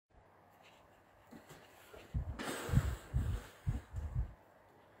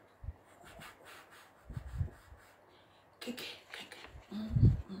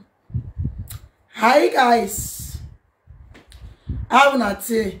Hi guys, how na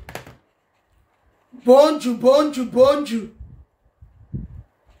say? Bonjour, bonjour, bonjour.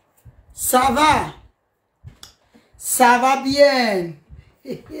 Ça va? Ça va bien?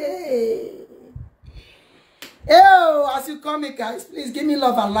 Oh, as you come in, guys, please give me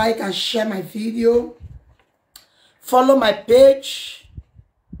love and like and share my video. Follow my page.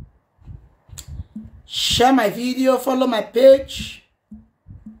 Share my video, follow my page.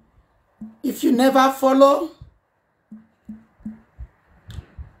 If you never follow,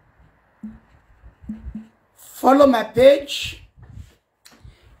 follow my page.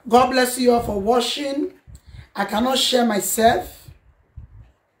 God bless you all for watching. I cannot share myself.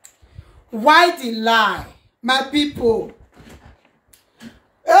 Why the lie, my people?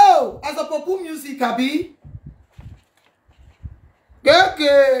 Oh, as a popu music, Abi.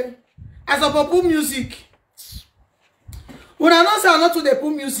 Okay. As a popu music. When I know say I not to the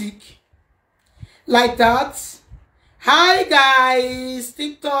popu music. Like that. Hi guys,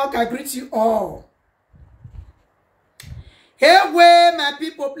 TikTok, I greet you all. Hey, way, my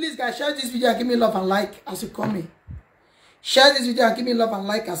people, please guys, share this video and give me love and like as you come in. Share this video and give me love and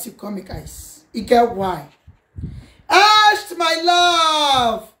like as you come in, guys. You get why? Ash, my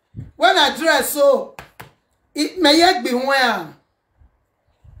love. When I dress so, it may yet be when.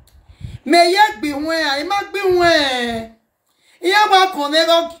 May yet be when. It might be when. Yeah, but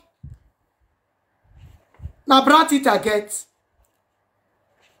connect. Now brought it again.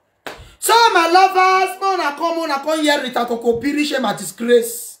 So my lovers, I come here Rita Kokobiri shame my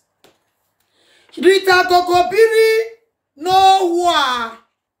disgrace. Rita Kokobiri no wa.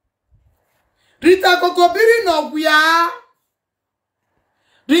 Rita Kokobiri no wia.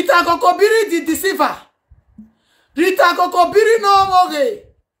 Rita Kokobiri the deceiver. Rita Kokobiri no moge.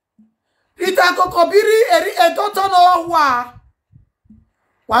 Rita Kokobiri eri egoto no wa.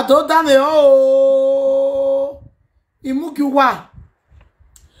 Wadoda me oh. Imuki wa.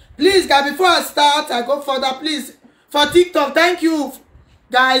 Please, guys, before I start, I go further, please. For TikTok, thank you.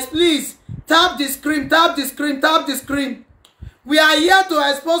 Guys, please, tap the screen, tap the screen, tap the screen. We are here to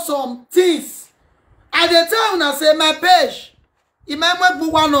expose some things. At the time, I say, my page. Imamwe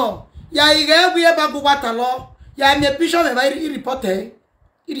buwano. Ya ige we eba buwatalo. Ya me picture me very reported.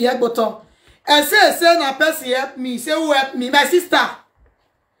 Iri egboto. And say na person help me. Say who help me? My sister.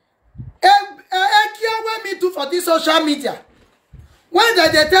 What me do for this social media? When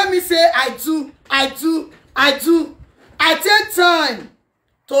they tell me say I take time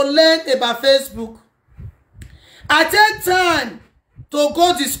to learn about Facebook. I take time to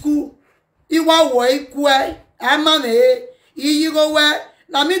go to school. Iwa wo ikwe, amane, you go where.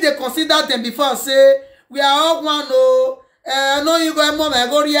 Now me they consider them before say we are all one no you go mom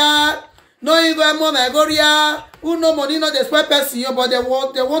Egoria, no you go mom Egoria. Who no money no they swear person but they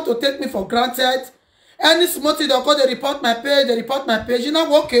want to take me for granted. Any small thing they call they report my page, you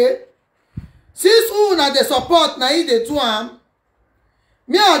know okay. Since who na they support na they do am.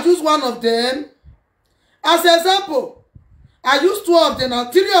 Me I choose one of them. As an example, I use 2 of them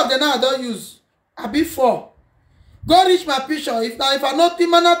now, 3 of them now I don't use. I be 4. Go reach my picture. If I not team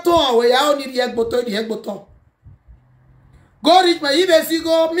man at all, I only the egg button. Go reach my if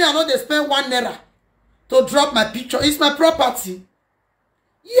go, me I know they spend 1 naira to drop my picture. It's my property.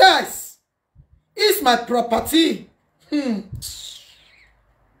 Yes. It's my property. So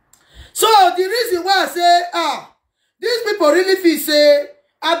the reason why I say, these people really feel say,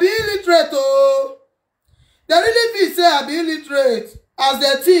 I be illiterate. Oh. They really feel say, I be illiterate. As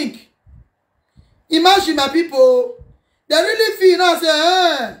they think. Imagine my people. They really feel now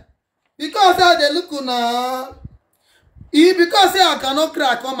say, because how they look now. Because say I cannot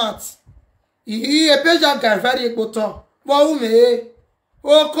cry, come out. A page of guy very important. Wow me.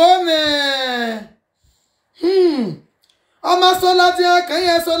 Oh, come. Oma solatia, can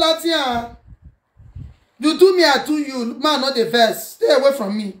you solatia? You do me, I do you. Man, not the verse. Stay away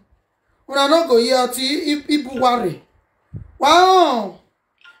from me. When I not go here, people worry. Wow.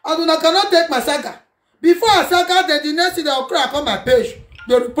 I do not cannot take my saga. Before I saga, the next thing I'll crack on my page.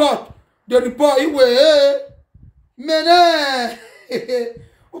 The report. It way. Mene.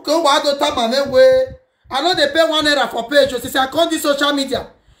 Okay, why don't tell my way? I know they pay 1 naira for page. So since I call this social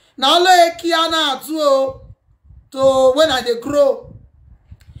media. Now let Kiana to when I grow.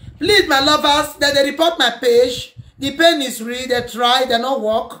 Please, my lovers, that they report my page. The pen is read, they try, they not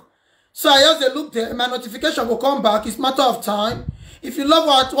work. So I just look there, my notification will come back. It's matter of time. If you love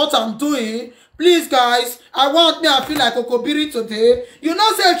what I'm doing, please guys, I feel like kokobiri today. You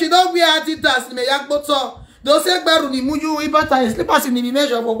know say if she don't wear Adidas, me yak boto. Don't say beru ni muju ibata slippers in the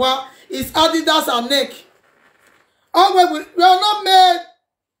measure of what is Adidas and neck. Oh, we are not made.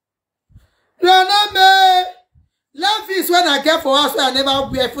 You are not me. Love is when I get for us, I never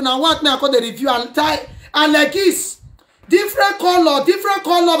wear. If I want me, I call the review and tie and like this. Different color,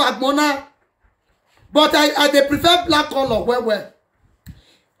 Agbona. But I they prefer black color. Well.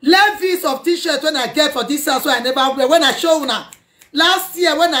 Levies of t-shirts when I get for this house, so I never wear. When I show now, last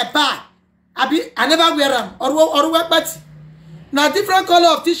year when I buy, I never wear them. Or wear but now different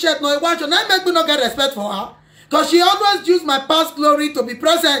color of t-shirt. No, watch and I make me not get respect for her. Because she always use my past glory to be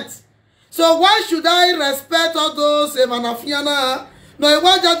present. So why should I respect all those Manafiana? No,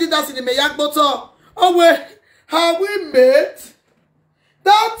 why just did that in the Mayak bottle? Oh, wait, how we met?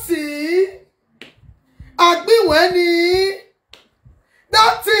 That's it. Agbi Weni.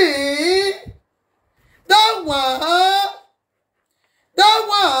 That's it. That one.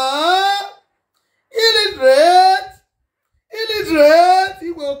 Illiterate.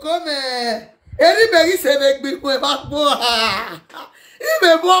 He will come. Everybody say make me go back. He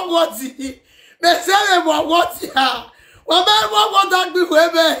may want what he. They say they want what he. What man want that be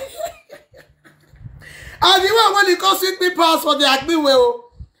baby. And the one when he comes with me pass for the Agbi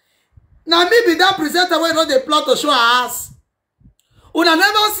well. Now maybe that presenter will not the plot to show us. Una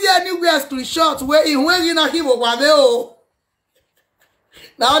never see anywhere screenshot where he went in a him or wameo.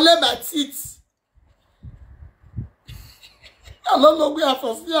 Now let my teeth. I don't know where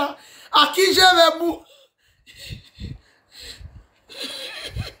for here. Akije Vebu.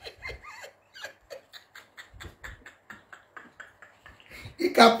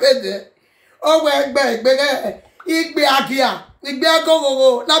 Ikapede. Oh, Igbe Agia. Igbe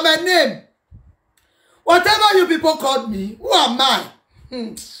Agogo. Now my name. Whatever you people called me, who am I?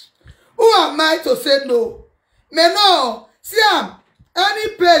 Who am I to say no? Me no. See, any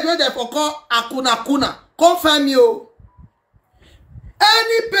page where they for call Akuna, confirm you.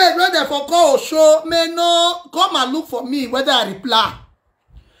 Any page where they for call show, me no, come and look for me whether I reply.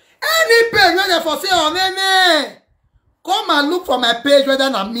 Any page where they for say, oh, me, come and look for my page whether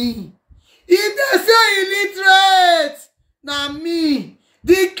not me. If they say illiterate, not me.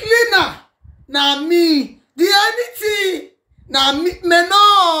 The cleaner, not me. The anything, not me. Me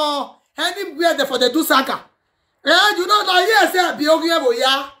no. Anywhere they for the do saka. Yeah, you know that yes, I be okay,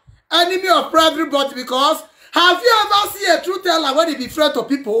 enemy of everybody because have you ever seen a truth teller when he be friend to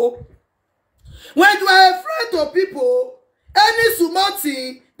people? When you are a friend to people, any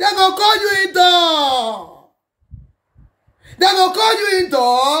sumati, they go call you indoor. They go call you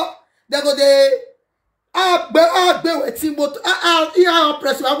indoor. They go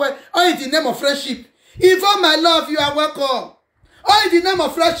press in the name of friendship. If all my love, you are welcome. Oh, in the name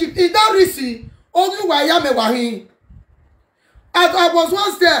of friendship, in that receipt, only Wayame Wahi. I was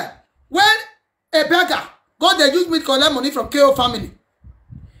once there when a beggar got they used me to collect money from KO family.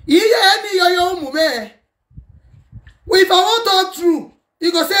 If I want talk true,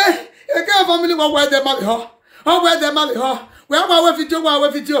 you go say a KO family will wear them out. How wear them out? Where my video?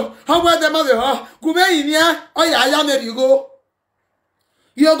 How wear them out? Go in here. Oh, yeah, I am there you go.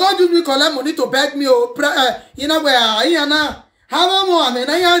 You go to me collect money to beg me, you know where I am now. How more than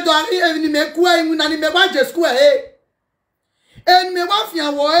I don't make way when I make one just square. And me wife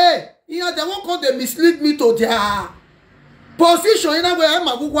ya way. You know, they won't call they mislead me to their position in a way. I'm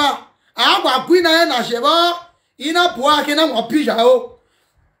a gugwa. I queen and a sheva in a poak and a pija.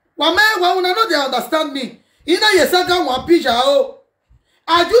 One man won't they understand me. In a yesaga one pija.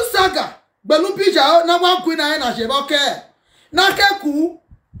 I do saga, balloon pija, now one queen and a sheva care. Nakaku,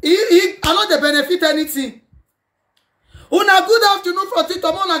 I not the benefit anything. Una good afternoon for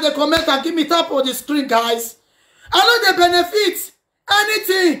Titomon and the comment and give me tap on the screen, guys. I know the benefits,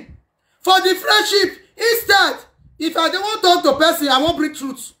 anything for the friendship. Instead, if I don't want to talk to person, I won't bring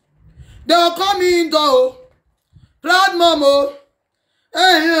truth. They will call me indoor. Proud mom.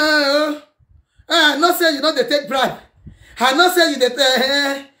 Not say you know they take bribe. I not say you they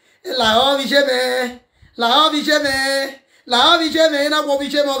take la ovijeme, la ovijeme, la ovijeme, na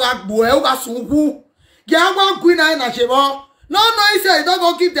ovijeme ga boe ga sunku. Get one queen na shebo. No, he said they don't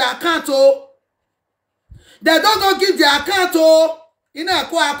go give their account. Oh. They don't go give their account. Oh. Ina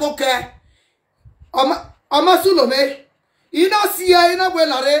kwa akoke. Sulome. Ina siya ina we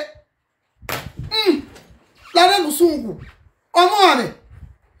lare. Lare nusungu. Ame.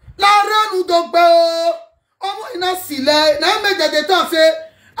 Lare nu dogbe. Ina sile. Na me de talk say,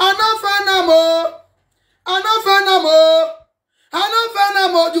 Anofana mo.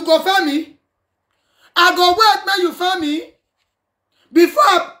 You go find me. I go wait make you find me.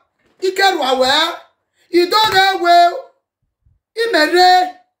 Before Ikeru aware, you don't know well.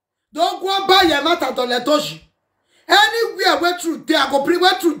 Imere, don't go buy your matter to letoshi. Anywhere where through there, I go bring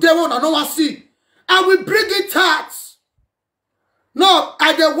where through there one I know I see. I will bring it out. No,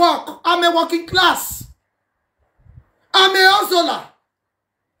 I dey work. I'm a working class. I'm a hustler.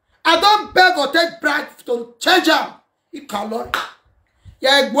 I don't beg or take bribe to change am. You can't.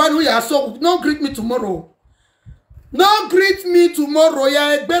 Yeah, one who you so no greet me tomorrow. No greet me tomorrow.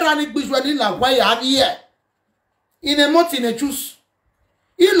 Yeah, berani bijwani la why you have here. In a month in a juice.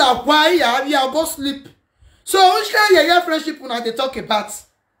 You la why you have here. Go sleep. So which kind of friendship when they talk about?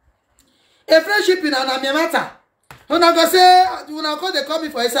 A friendship in an matter. When I go say, when I go they call me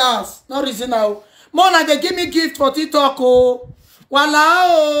for his house. No reason now. More like they give me gift for TikTok. Oh, voila.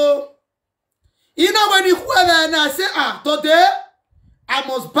 Oh. You know when you whoever and I say, today I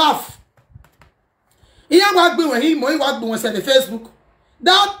must bath. He work when he work when say the Facebook.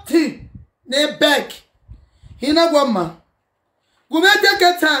 That thing they beg. He no one man. Go make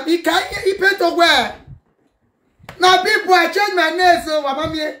take time. He pay to wear. Now people I change my name so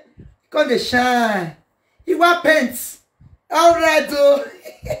mama cause they shine. He wear pants. All right though.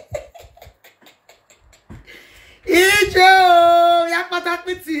 Ijo ya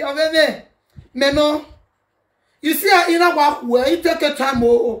patakiti obebe. Meno. You see how in a walk where he take a time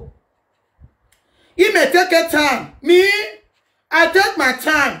oh. He may take a time. Me, I take my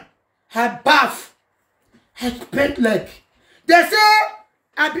time. I bath. I paint leg. They say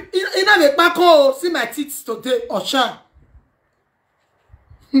I be in a back oh see my teeth today or shine.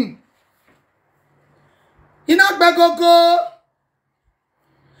 In a bag go.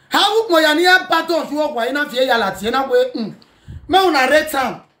 How would my near battle to walk in a via latina way? Me una red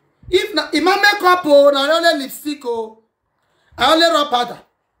time. If na my makeup oh, na only lipstick oh, I only rub powder.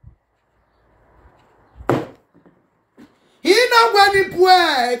 He know when he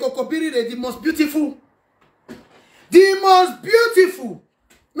boy kokobiri the most beautiful. The most beautiful.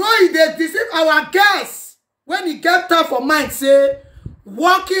 No, he dey deceive our guests. When he get time for mind, say,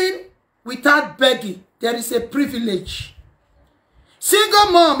 walking without begging, there is a privilege.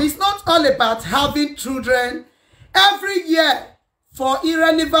 Single mom is not all about having children every year for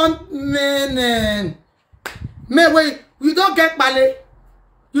irrelevant men. Wait, you don't get ballet.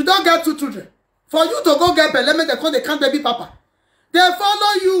 You don't get 2 children. For you to go get belly, they can't baby papa. They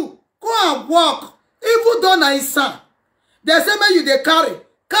follow you. Go and walk. Even though na his son. They say me you they carry.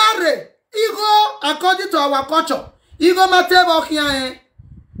 Carry. Ego according to our culture. Ego ma table here.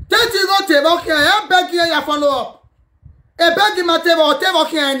 Take ego table here. I beg here you follow up. A beg ma table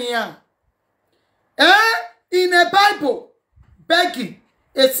here. In a Bible, begging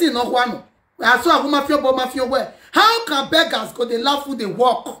is sin no one. I saw a mafia where. How can beggars go they laugh who they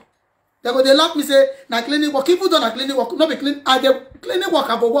walk? They go they laugh me say na clinic work. Even though na clinic work, not be clean. I the clinic work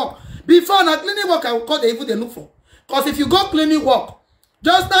I go work. Before na clinic work I will call the evil they look for. Because if you go clinic work,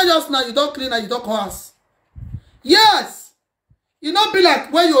 just now you don't clean and you don't cause. Yes. You not be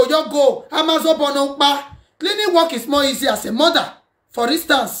like when you just go Amazon Bonokba. Cleaning work is more easy as a mother. For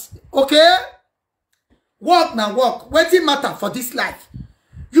instance, okay? Work now work. Wetin matter for this life?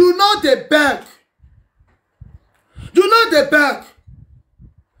 You know they beg. You know they beg.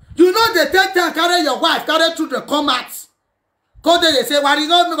 You know they take time carry your wife, carry children, come out. Go there, they say, what is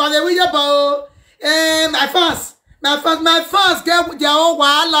going on? My fans get their own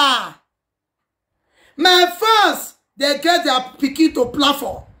wahala. My fans, they get their picky to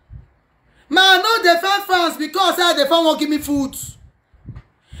platform. Man, I know they find fans because they won't give me food.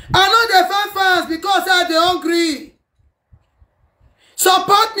 I know they find fans because they're hungry.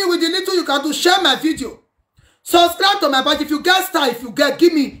 Support me with the little you can do. Share my video. Subscribe to my page. If you get star, if you get,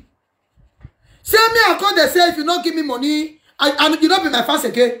 give me. Send me a call. They say if you don't give me money, you don't be my fans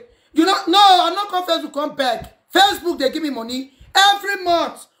again. You don't. No, I'm not going Facebook come back. Facebook they give me money every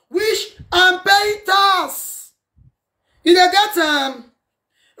month, which I'm paying tax. You dey get una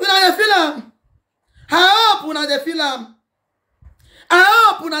dey feel am. I hope una dey feel am. I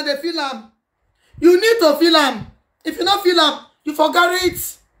hope una dey feel am. You need to feel am. If you not feel am, you forget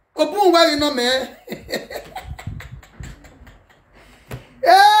it. Open where you know me.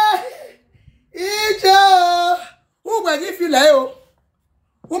 Ijo. Who will give you leo?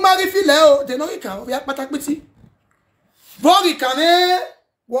 Who marry feel leo? They know you can. We are patakbiti. Bogi kame.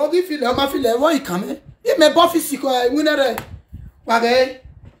 Wogi feel leo. Ma feel leo. Wogi kame. You may office ko. Winere. Wage.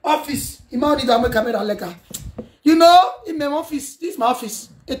 Office. Ima di dame camera leka. You know, in my office. This is my office.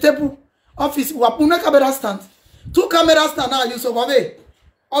 A table. Office. Wapuna camera stand. 2 camera stand now. You so wave.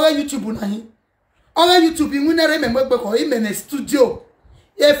 All YouTube nahi. All YouTube. Winere me mwekbe ko. Ime studio.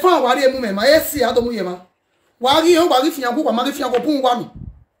 E fa wari emu me ma. Esi adomu yema. Wagi yo wagi fiyango kwa magi fiyango pun wami.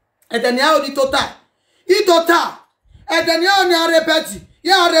 Edenia oni total. I total. Edenia oni arepeti.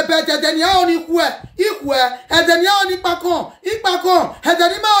 Ya arepeti edenia oni kwe. Ikwe. Edenia oni pakon. Ipakon.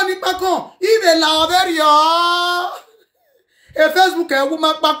 Edenia oni pakon. Ibe la overio. A Facebook a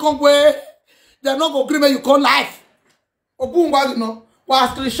woman back on where they're not going to agree you call life. Obu was no. Was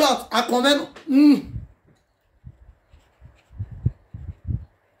screenshot. I comment.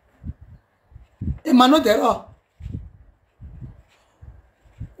 Emmanuel Dero.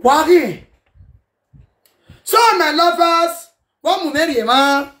 Wagi. So my lovers, what mu marry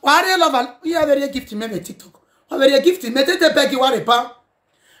man? Wari lover, you have very gift me TikTok. What very gift me? Tete Becky Waripa.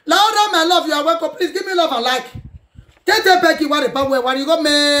 Louder, my love, you are welcome. Please give me love and like. Tete Becky Waripa, where you go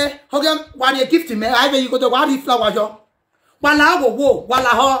me? Hogan, what you gift me? I you go to Wari flower jo. Wala wo, wala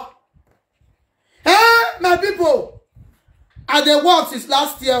ho. Eh, my people. I dey work since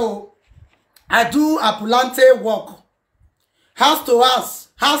last year. Oh. I do ambulante work. House to house,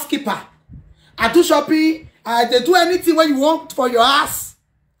 housekeeper. I do shopping. They do anything when you want for your house.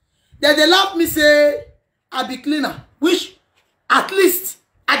 Then they love me say, I be cleaner. Which, at least,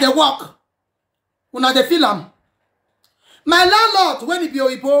 I dey work. Una dey feel am. My landlord, when he be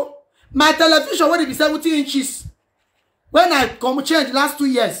Oibo, my television, when it be 70 inches. When I come change last 2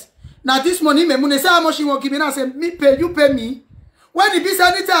 years. Now this money, me say how much you want give me. Now I say, me pay, you pay me. When it be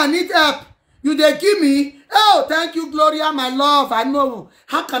anything I need help, you they give me. Oh, thank you, Gloria, my love. I know.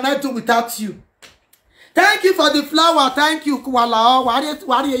 How can I do without you? Thank you for the flower. Thank you, Kuala.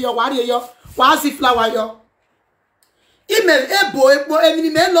 What's the flower, yo? Email,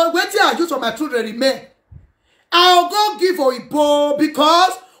 wait till I use for my children remain. I'll go give Oibo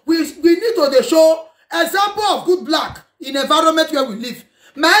because we need to show example of good black in environment where we live.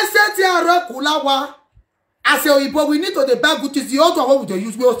 My set Kulawa. As Oibo, we need to the bad good is the other one we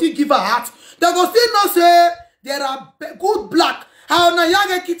use. We will still give her heart. They will still not say there are good black. How na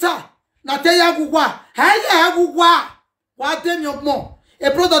yage kita. Na te yagugwa. Hey yagugwa. What them your mom?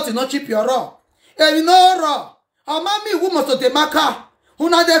 A product is not cheap your raw. And you know raw. How mommy who must the maka. Who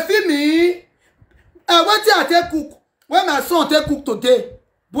na de feel me? What I take cook? When my son take cook today,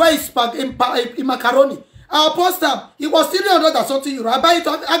 boy is in macaroni. I'll post them. It was still $300 something euro. I buy it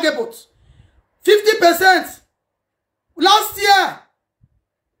on Agabot. 50%. Last year.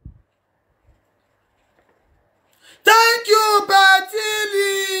 Thank you, Betty.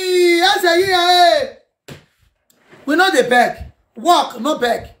 Yes, I hear. We know the beg. Walk, no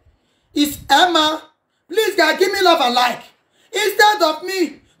beg. It's Emma. Please, guys, give me love and like. Instead of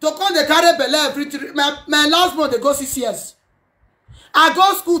me to come the carry belly every 3. My last month, they go 6 years. I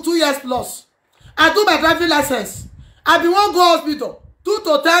go school 2 years plus. I do my driving license. I be one go hospital. 2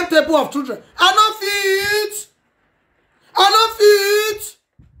 to 10 table of children. I don't fit.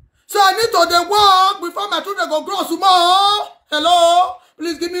 So I need to the work before my children go grow some more. Hello?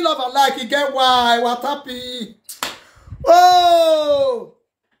 Please give me love and like. You get why? What happy? Oh!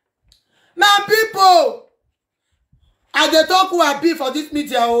 My people! I dey talk who I be for this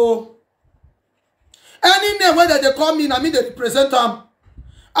media. Oh. Any name whether they call me, I mean they represent them.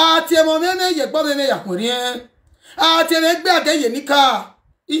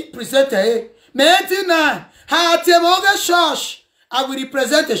 Church. I will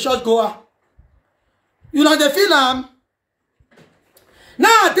represent a church goer. You know the film.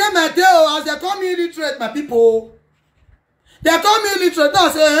 Now as they call me illiterate, my people. They call me illiterate. Now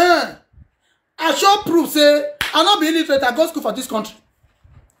I say, I show proof, say, I not be illiterate, I go school for this country.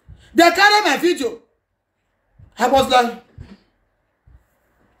 They carry my video. I was like,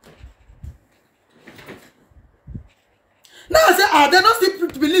 now I say, they don't still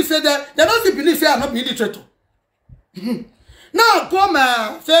believe, say that they don't still believe, say I'm not be illiterate. Now go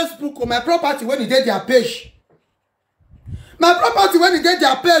my Facebook or my property when you get their page. My property when you get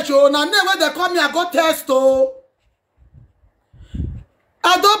their page, oh, now when they call me, I go test, oh.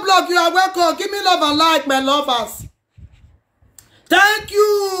 I don't block you, are welcome. Give me love and like, my lovers. Thank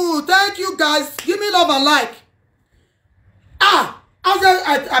you guys. Give me love and like.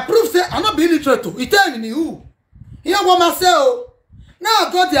 I prove say I'm not being illiterate. He tell me who. Here what myself. Now I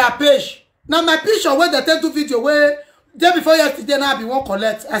got their page. Now my picture where they take do video where day before yesterday now I be one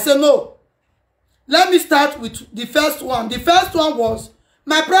collect. I said no. Let me start with the first one. The first one was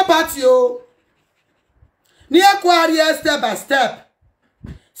my property. Oh. Near Quarrier step by step.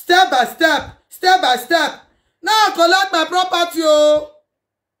 Step by step. Now I collect my property. Oh.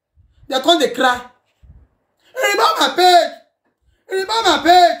 They come they cry. Remember my page.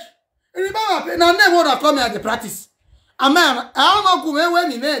 Now never want to come here at the practice. And man, I don't know where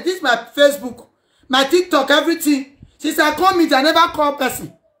me man. This is my Facebook, my TikTok, everything. Since I come here, I never call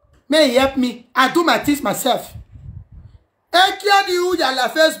person. May he help me. I do my things myself. Ekia di u ya la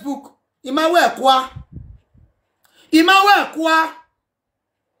Facebook. Imawe kwa.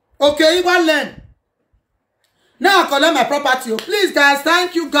 Okay, you want learn. Now I collect my property. Please, guys,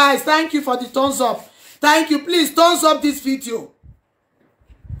 thank you for the thumbs up. Thank you. Please thumbs up this video.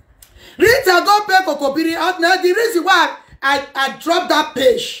 Rita go pay kokobiri out now. The reason why I dropped that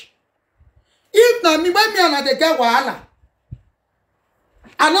page. If na me when me and they get wahala,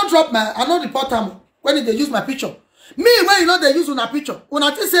 I not report them when they use my picture. Me when you know they use una picture,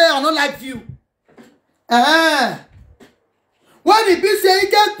 una say I don't like view. When it be say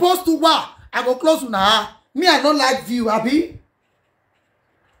you get post to what, I go close una. Me I don't like view, abi.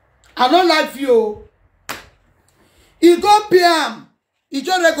 I don't like view. He go pay am. He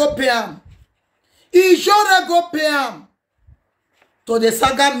just go pay am. He just go pay am. To the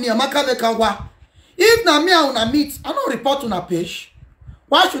saga me amaka mekawa. If na me una meet, I don't report on a page.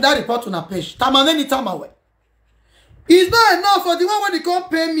 Why should I report on a page? Tamameni tamawe. It's not enough for the one when they come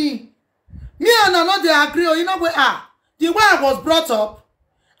pay me. Me and another they agree. You know where the way I was brought up,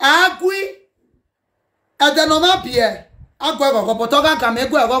 I agree. At the normal beer, I go but I can make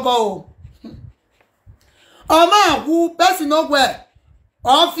go. Oma who person nowhere.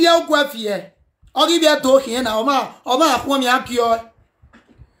 Or fear go fear. Or give you to here now. Oma who me appear.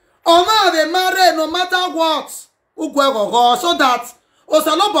 Oma they marry no matter what. So that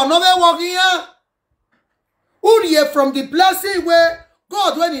Osalobo no be working here. Uriye from the blessing where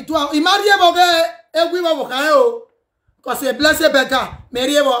God when he do he marry everywhere working o. Cause a blessed beggar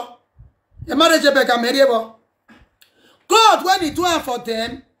marry a marriage beggar marry God when he do it for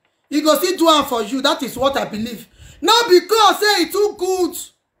them, he go still do it for you. That is what I believe. Not because say it too good.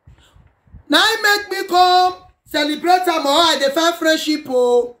 Now he make me come celebrate some more. I define friendship.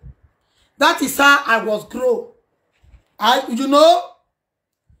 Oh, that is how I was grow. You know.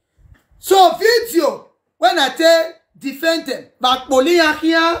 So video when I tell defend them, but Polian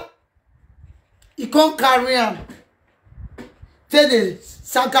here, he can't carry on. Tell the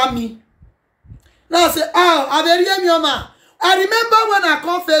saga me. Now I say, oh, I very young man. I remember when I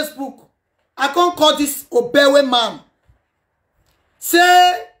call Facebook, I can't call this Obewe man.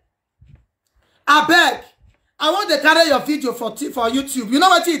 Say, I beg, I want to carry your video for YouTube. You know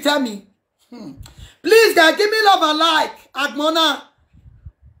what he tell me? Please, guys, give me love and like. Agmona,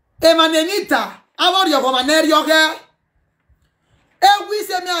 Emanenita, I want your woman yoga. Every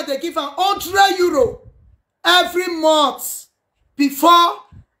say me I give her €100 every month before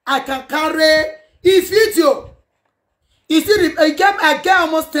I can carry his video. You see, I get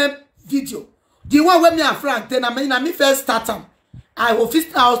almost 10 video. The one with me and Frank, then I mean first start them. I will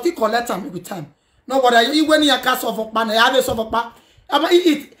still collect them with time. No, what I when you cast off man, I have a soft man.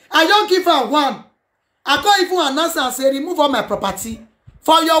 I don't give her one. I can't even announce and say remove all my property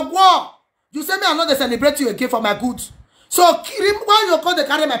for your war. You say me I'm not going to celebrate you again for my goods. So why you call they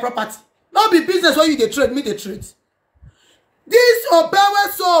carry my property? Not be business where you they trade me they trade. This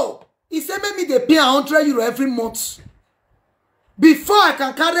Obewe so he said make me they pay €100 every month before I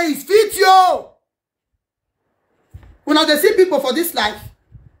can carry his video. When I see people for this life,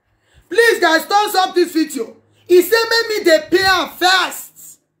 please guys thumbs up this video. He said make me they pay him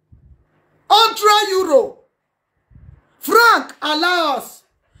first €100. Frank allow us.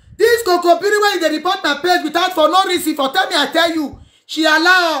 This kokobiri when they report my page without for no reason for tell me I tell you she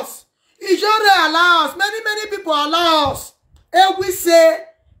allows. Ijore allows. Many people allows. And we say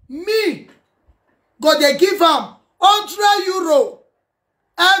me go they give them €100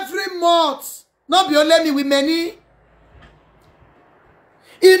 every month. Not be only me with many.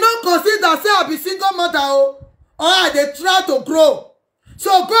 He don't consider say I be single mother or they try to grow.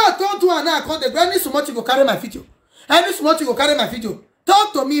 So God don't do an account. They any so much you go carry my video. Any so much you go carry my video.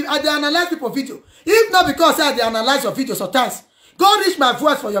 Talk to me. I dey analyze people video. If not because I dey analyze your video sometimes. Go reach my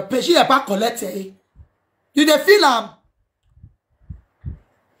voice for your page. You back collect it. You dey feel am.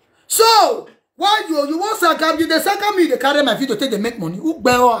 So why you want to you dey second me they carry my video take they make money. Who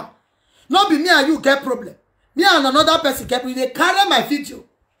bear? Not be me and you get problem. Me and another person get problem. They carry my video.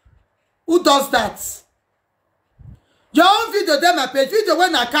 Who does that? Your own video there my page. Video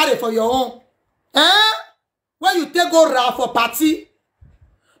when I carry for your own. When you take go ra for party.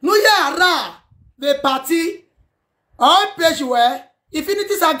 No ya ra the party. All page where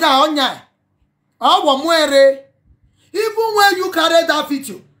Infinity Saga on ya. Even when you carry that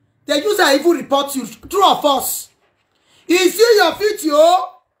video, the user even report you true or false. Is it your video?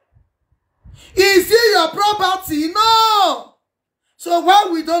 Is it your property? No. So why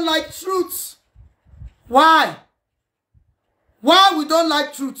we don't like truth? Why? Why we don't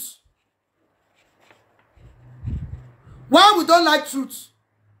like truth? Why we don't like truth?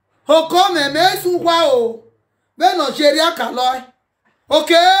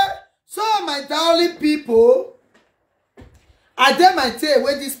 Okay? So my darling people, I dare my tell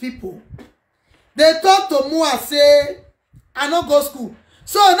where these people, they talk to me and say, I don't go school.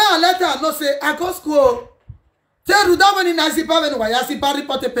 So now let her know say I go school. Tell you that when in Azipa when why Azipa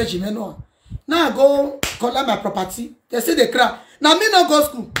report a page me no. Now I go collect my property. They say they cry. Now me no go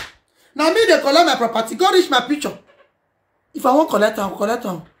school. Now me they collect my property. Go reach my picture. If I won't collect them, collect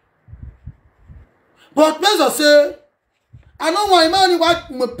them. But please say I don't want money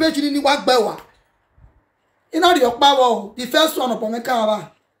what my page in what bewa. You know the power. The first one upon my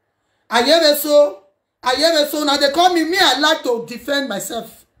car. I hear so. Now they call me. I like to defend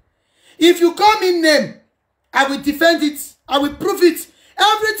myself. If you call me name, I will defend it. I will prove it.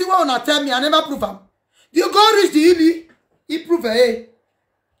 Everything you want to tell me, I never prove them. You go reach the illy, he prove it.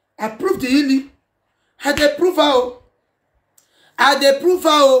 I prove the illy. I dey prove how. I dey prove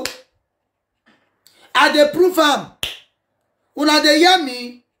how. I dey prove am. Una dey hear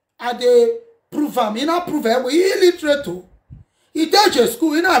me? I dey prove am. You know prove it. We illiterate too. He teach a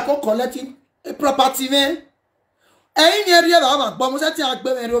school. You know I go collecting a property man. Ain't here real about. But must I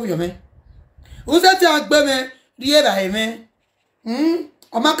agbe me over me? Who's that agbe me? Real about me?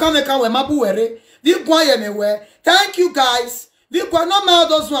 Omakameka we mabu were. Vi kwa me we. Thank you guys. Vi kwa no ma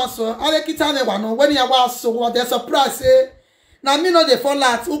those ones so. Ale kita me wano. When you was so what they surprise say. Na me no dey fall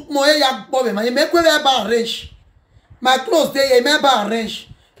out. Mo e ya gbo me. You make we ba arrange. My clothes dey e me ba arrange.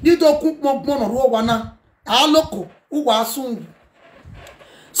 Di do cook mo no ro wana. A loko u wa sun.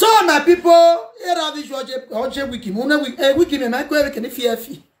 So my people, here are visual oje wiki. Mo na wiki me make we can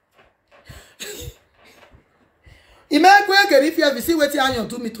fi. If you see what you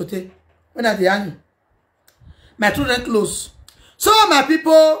do me today, when I the my children close. So my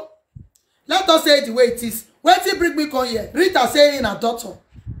people, let us say it the way it is. When you bring me come here, Rita saying a daughter.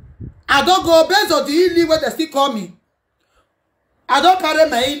 I don't go based on the illy where they still call me. I don't carry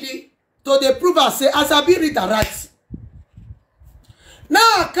my illy to the prove I say as I be Rita right.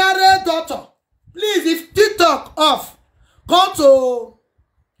 Now carry daughter. Please, if TikTok off, go to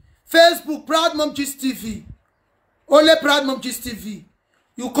Facebook, Proud Mom Gist TV. Only Proud Mom Gist TV.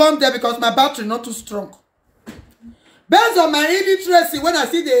 You come there because my battery not too strong. Based on my illiteracy, when I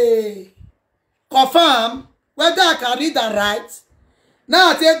see the confirm whether I can read and write,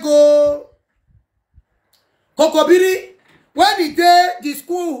 now I take go kokobiri. When it day the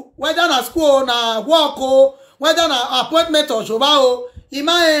school, whether na school na work or whether na appointment or shobao,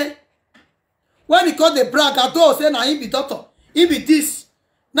 imae. When he called the brag, I told say na him be doctor, he be this.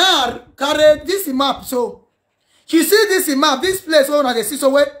 Now carry this map so. You see this map, this place oh na the see so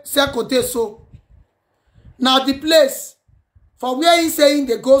where circle there so. Now the place for where he saying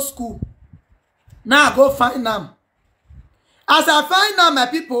they go school. Now I go find them. As I find them, my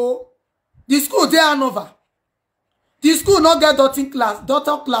people, the school they are over. The school not get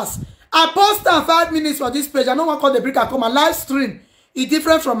daughter class. I post 5 minutes for this page. I don't want to call the break. I come a live stream. It's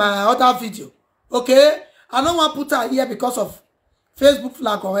different from my other video. Okay? I don't want to put her here because of Facebook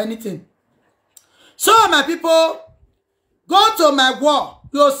flag or anything. So my people, go to my wall.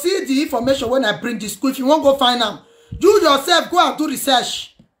 You'll see the information when I bring the school. If you want to go find them, you yourself go and do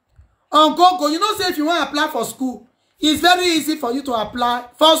research. On Google, you know, say if you want to apply for school, it's very easy for you to apply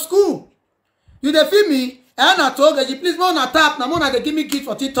for school. You dey feel me? And I told you, please, no, not tap. Now, they give me gift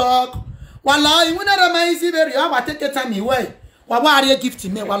for TikTok. Wala, you wanna my easy very. I will take the time away. What are you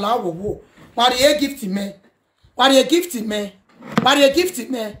gifting me? Wala, wo. What are you gifting me? What are you gifting me? What are you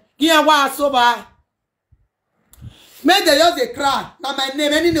gifting me? Here, what so bad? Make the just a cry. Now my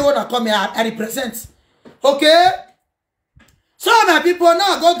name, any one that come here, I represent. Okay? So my people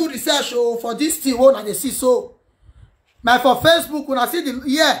now go do research for this thing one and they see so. My for Facebook when I see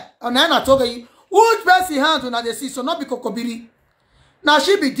the and then I told you which person hand when they see so not be kokobiri. Now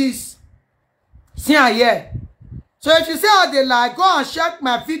she be this. See her here. So if you say how they like, go and check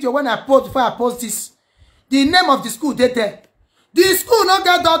my video when I post before I post this. The name of the school they there. The school not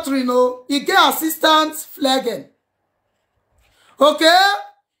get doctrine, no. It get assistant flagging. Okay?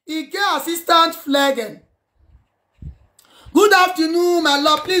 It get assistant flagging. Good afternoon, my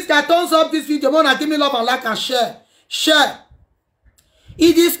love. Please get thumbs up this video. Wanna give me love and like and share. Share.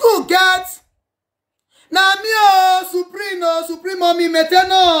 If the school gets now me supreme mommy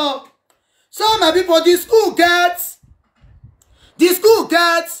meteno. So my people, the school gets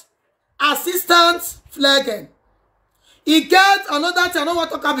assistant flagging. It gets another thing I don't want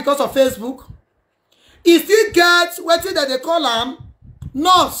to talk about because of Facebook. It still gets what that they call them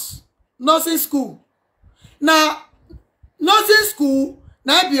nursing school. Now nursing school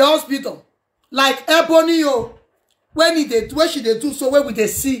now be hospital like Ebony when she they do so where we they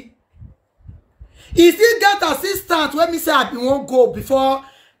see. He still get assistant when me say I won't go before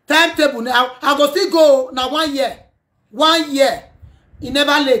timetable now. I go still go now 1 year. 1 year. It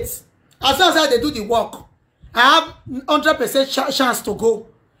never late. As long as they do the work. I have 100% chance to go.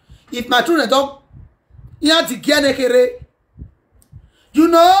 If my children don't, you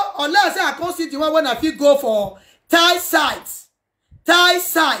know, unless I can't see the one when I feel go for Thai sites. Thai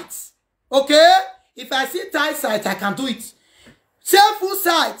sites. Okay? If I see Thai sites, I can do it. Say full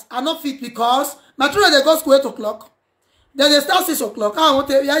sites are not fit because my children they go school 8 o'clock. Then they start 6 o'clock. I want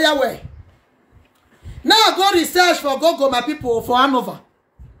to way. Now I go research for go my people for Hanover.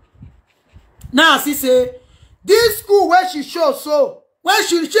 Now she say this school where she show so when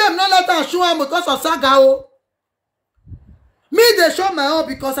she show not let her show am because of Sagao. Me they show my own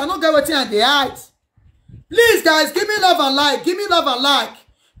because I don't get what in the eyes. Please guys, give me love and like. Give me love and like.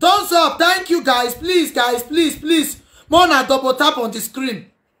 Thumbs up. Thank you guys. Please guys, please. More than double tap on the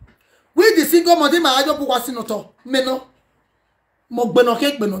screen. With the single mother my I don't put what's in auto. Meno. Mo beno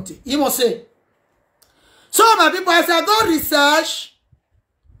cake benoti. He must say. So my people, as I go research.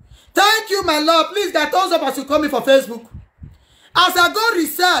 Thank you, my love. Please get thumbs up as you come in for Facebook. As I go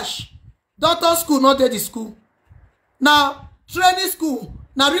research, doctor school, not the school. Now, training school,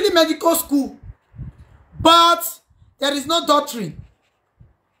 now really medical school. But there is no doctrine.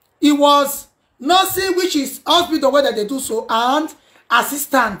 It was nursing, which is hospital where they do so, and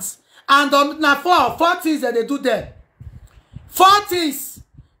assistants. And on now four things that they do there. 4 things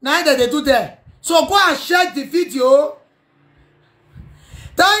now that they do there. So go and check the video.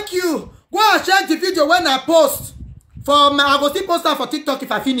 Thank you. Go and check the video when I post. I go still post that for TikTok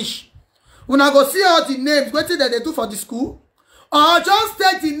if I finish. When I go see all the names, what that they do for the school. Or just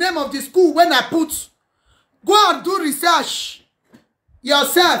take the name of the school when I put. Go and do research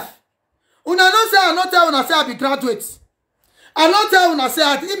yourself. Una no say I not tell una say I be graduate. I not tell una say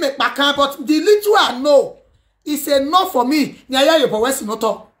I didn't make my camp, but the little I know is enough for me. You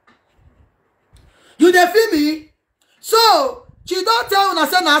dey feel me? So she don't tell una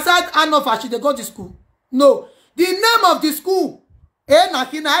say na outside Hanover she dey go to school. No. The name of the school.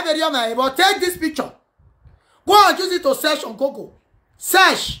 But take this picture. Go and use it to search on Google.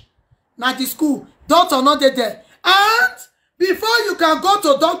 Search. Now the school. Doctor not there. And before you can go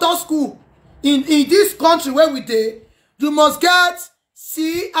to doctor school in this country where we dey, you must get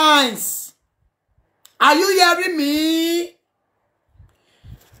C1. Are you hearing me?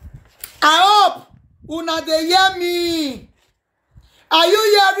 I hope una dey hear me. Are you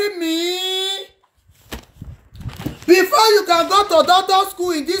hearing me? Before you can go to doctor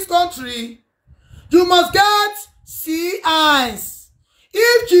school in this country, you must get C1.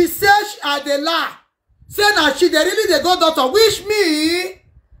 If she says she had a lie, say that she they really they go doctor, wish me,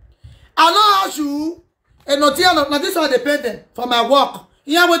 I know how you, and not here, not this one dependent for my work.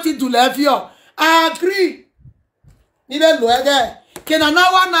 Here what to do left here. I agree. Even low again. Can I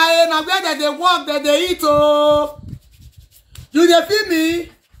know one night and where that they work, that they eat? Oh, you they feel me?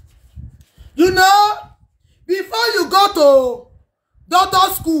 You know, before you go to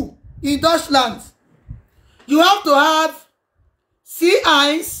doctor school in Deutschland, you have to have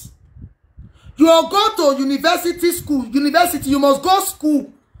C1. You will go to university school. University, you must go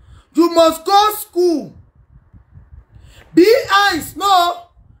school. You must go school. B1, no.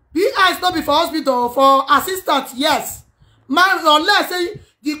 B1 not be for hospital, for assistant, yes. Man, unless say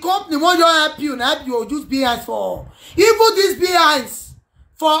the company want you help you use B1 for. Even these B1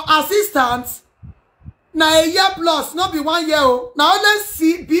 for assistants, now a year plus, not be 1 year. Now let's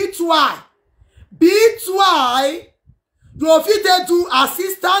see B2I. B2I, you fit do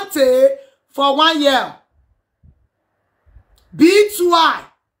assistant for 1 year. B2I.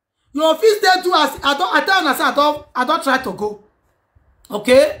 You fit do as I don't try to go.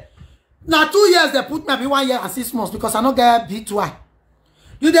 Okay? Now 2 years they put maybe 1 year and 6 months because I don't get B2I.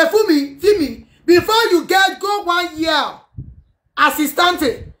 You dey feel me? Before you go 1 year assistant,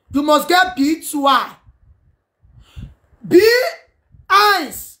 you must get B2I.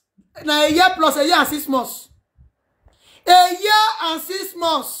 B1 now a year plus a year and 6 months. A year and 6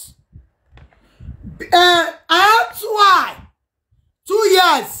 months. R2I 2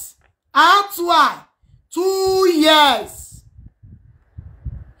 years. R2I 2 years.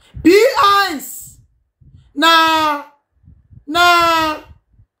 B1 na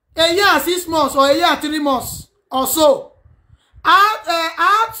a year and 6 months or a year and 3 months or so.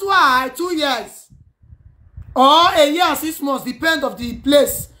 R2I 2 years or a year and 6 months, depend of the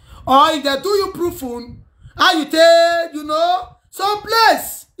place. Or if they do you proofing, how you take, you know, some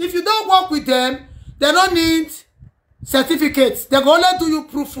place. If you don't work with them, they don't need certificates. They go only do you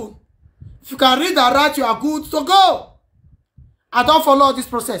proofing. If you can read and write, you are good to go. I don't follow this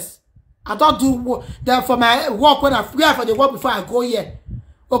process. I don't do that for my work when I prepare for the work before I go here.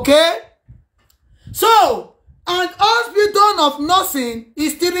 Okay? So, an hospital of nursing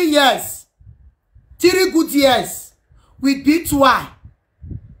is 3 years. 3 good years with B2I.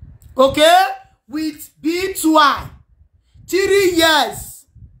 Okay? With B2I. 3 years.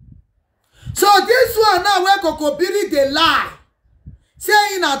 So this one now where kokobiri they lie.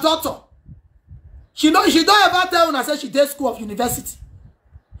 Saying her daughter. She don't ever tell una say she did school of university.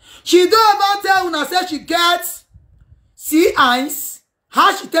 She don't ever tell una say she gets C1.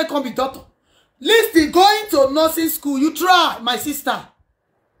 How she take on the daughter? Listen, going to nursing school, you try, my sister.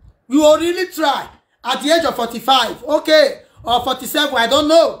 You will really try. At the age of 45, okay, or 47, I don't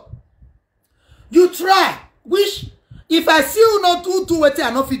know. You try. Which, if I see you not do what I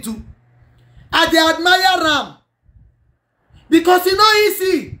know fit do, I dey admire Ram. Because it's not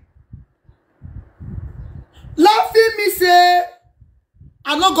easy. Laughing me say,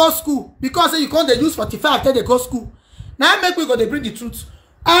 I not go school. Because you can't use 45 till they go school. Now make we go to bring the truth.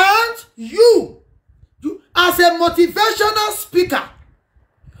 And you as a motivational speaker,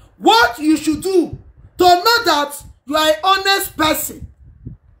 what you should do to know that you are an honest person,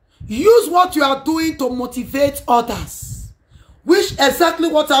 use what you are doing to motivate others. Which exactly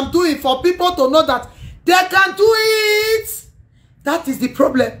what I'm doing for people to know that they can do it. That is the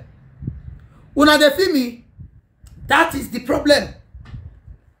problem. Una dey feel me? That is the problem.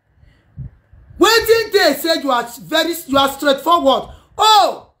 Waiting they say you are straightforward.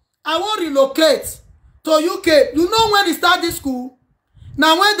 Oh, I want to relocate to UK. You know when they start this school?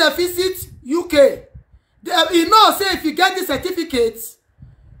 Now when they visit UK, you know say if you get the certificates,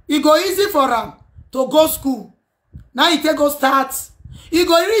 it go easy for them to go school. Now you take go start. It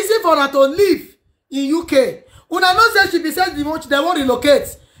go easy for them to live in UK. Una know say she be said they won't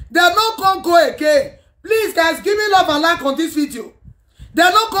relocate. They no come go again. Please guys, give me love and like on this video. They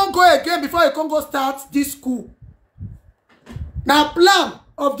no come go again before you come go start this school. Now plan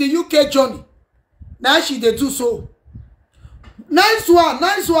of the UK journey. Now she they do so. Nice one,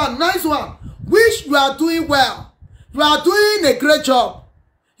 nice one, nice one. Which you are doing well. You are doing a great job.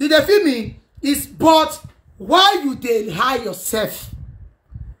 You dey feel me? Is but why you dey hire yourself?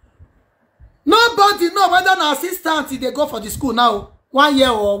 Nobody know whether an assistant they go for the school now 1 year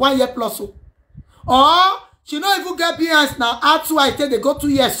or 1 year plus. Or she don't even get behind now. That's why they go 2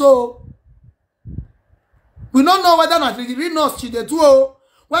 years. So we don't know whether not really knows she they do.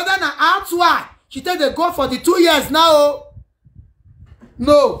 Whether not that's why she tell they go for the 2 years now.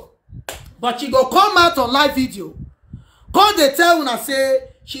 No. But she go come out on live video. Come they tell una say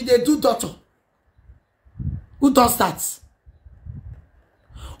she they do daughter. Who does that?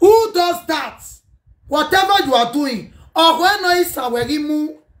 Who does that? Whatever you are doing, or when no is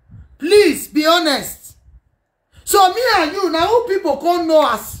awerimu, please be honest. So me and you now, who people can't know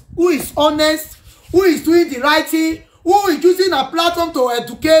us, who is honest, who is doing the right thing, who is using a platform to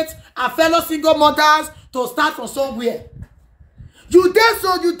educate our fellow single mothers to start from somewhere. You there,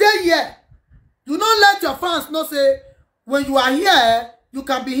 so you there here. You don't let your fans know say when you are here, you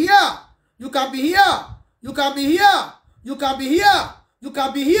can be here, you can be here, you can be here, you can be here, you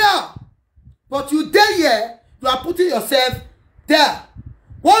can be here. But you there here, you are putting yourself there.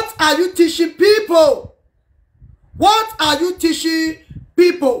 What are you teaching people? What are you teaching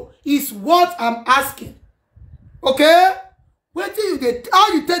people is what I'm asking. Okay? What do you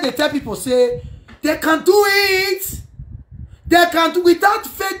how you tell people say they can do it? They can do without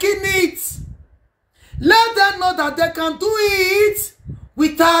faking it. Let them know that they can do it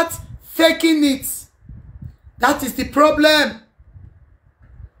without faking it. That is the problem.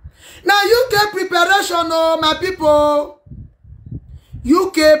 Now UK preparation, oh my people.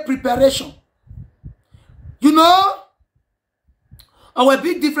 UK preparation. You know, our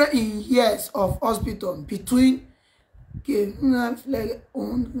big difference in years of hospital between okay.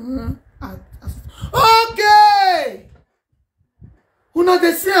 Una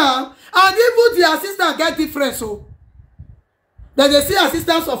dey see am, and even the assistant get difference. So they see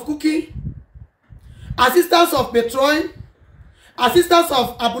assistants of cooking, assistants of petroleum, assistants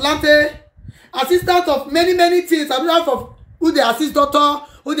of ambulante, assistants of many things. Assistants of who they assist doctor,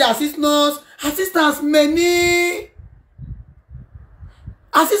 who they assist nurse, assistants many,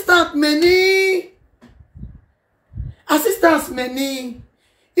 assistants many, assistants many.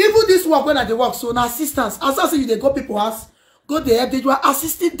 Even this work when they work, so now assistants. As I say, you they go people house, go there, they are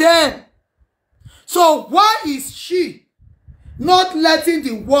assisting them. So why is she not letting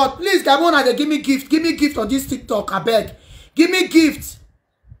the world? Please, Gamona, they give me gift on this TikTok. I beg, give me gift,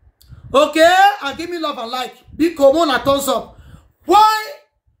 okay? And give me love and like. Big Komona thumbs up. Why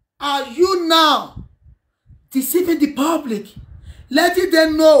are you now deceiving the public, letting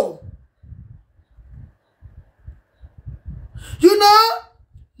them know? You know,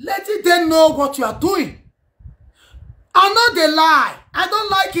 letting them know what you are doing. I know they lie. I don't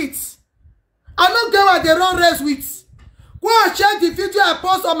like it. I don't they run race with. Go and check the video I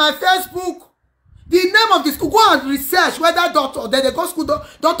post on my Facebook. The name of the school. Go and research whether doctor. Then they go school,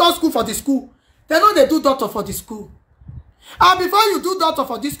 doctor school for the school. They know they do doctor for the school. And before you do doctor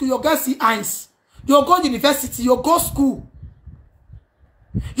for this school, you get C1. You go university. You go school.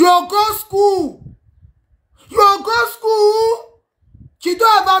 You go school. You go school. She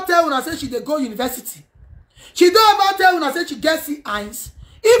don't ever tell when I say she dey go university. She don't ever tell when I say she gets C1.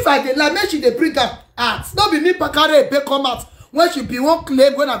 If I did like, make she dey bring up art. Not be me carry a big come out when she be one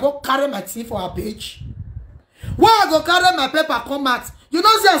claim when I go carry my tea for her page. When I go carry my paper come out, you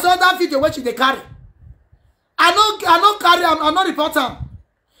know see I saw that video where she dey carry. I don't carry am, I don't report am.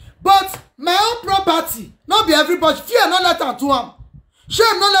 But my own property, not be everybody. Fear not let her do am.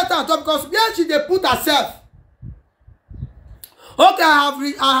 Shame not let her do am because where she dey put herself. Okay,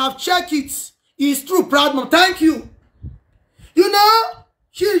 I have checked it. It's true, proud mom. Thank you. You know,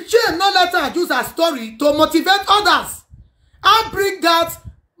 shame not let her use her story to motivate others. I bring out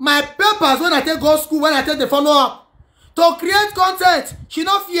my papers when I take go school, when I take the follow up. To create content. She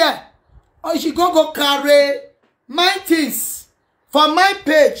no fear. Or she go carry my things for my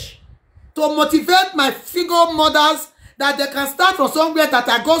page to motivate my single mothers that they can start from somewhere that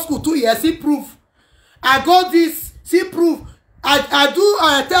I go school 2 years, see proof. I go this, see proof. I do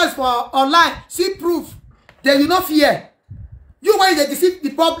a test for online, see proof. Then you not fear. You when they deceive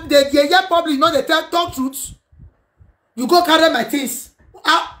the public, they hear public, you know they talk truth. You go carry my things.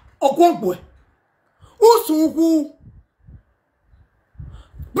 Boy. Who?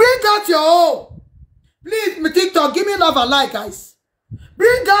 Bring out your own. Please, my TikTok, give me love and like, guys.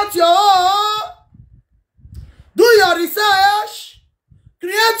 Bring out your own. Do your research.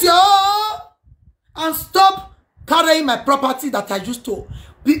 Create your own. And stop carrying my property that I used to.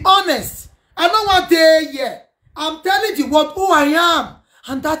 Be honest. I know one day here. I'm telling you what who I am.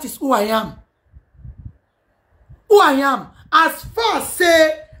 And that is who I am. Who I am. As far as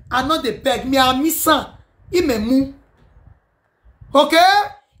say, I know they beg me, I'm missing. Imemu. Okay?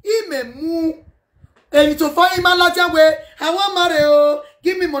 Imemu. And to find him a Latin way, I want marry oh.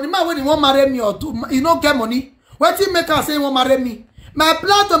 Give me money. Man, when you want marry me or do you don't get money. What you make her say you want marry me? My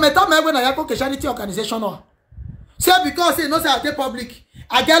plan to meet up when I go charity organization. Say because you know say I get public.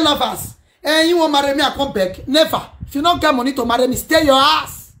 I get lovers. And you want marry me, I come back. Never. If you don't get money to marry me, stay your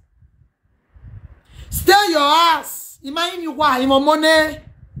ass. Stay your ass. Imagine you why you want money.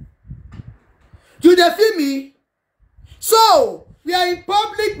 You dey feel me? So we are in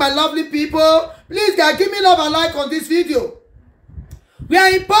public, my lovely people. Please, guys, give me love and like on this video. We are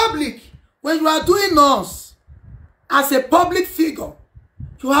in public. When you are doing us as a public figure,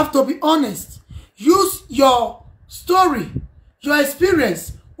 you have to be honest. Use your story, your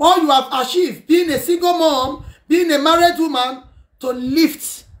experience, what you have achieved, being a single mom, being a married woman, to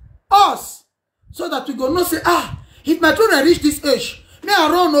lift us so that we go not say, if my children reach this age, me I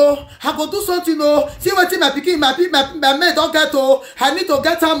run oh, I go do something oh, see what my picking, my maid don't get oh, I need to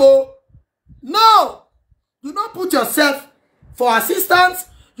get them oh. No, do not put yourself for assistance.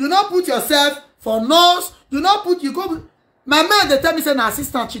 Do not put yourself for nurse. Do not put you go. My man they tell me say an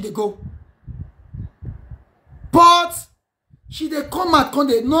assistant she dey go, but she dey come out come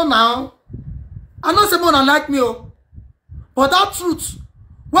dey no now. I know someone like me oh, but that truth.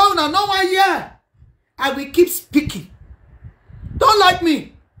 Well, now no one here. I will keep speaking. Don't like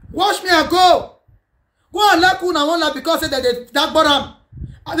me. Watch me and go. Go and like who I want like because that bottom.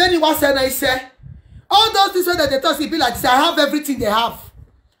 And then he was saying, he said, all those things that they thought it be like this, I have everything they have.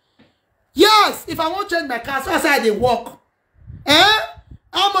 Yes, if I want to change my car, so I say they walk.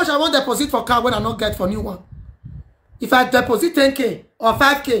 How much I want deposit for car when I not get for new one? If I deposit 10K or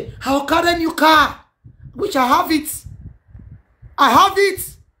 5K, I will carry a new car, which I have it. I have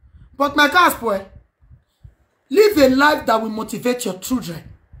it. But my car spoil. Live a life that will motivate your children.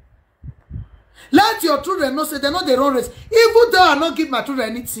 Let your children know say they know their own race. Even though I not give my children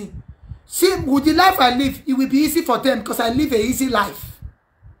anything, see, with the life I live, it will be easy for them because I live a easy life.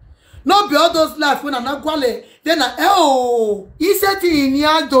 Not be all those life when I'm not quality. Then he said in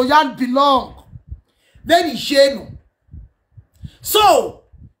here do y'all belong. Then he shame. So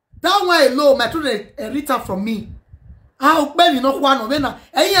that one alone, my children rita from me. How well you know one when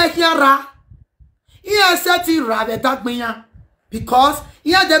because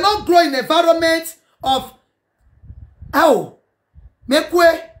here they don't grow in environment of make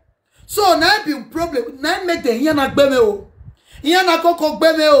way. So now be problem. Now make the here na gbeme o. Here na koko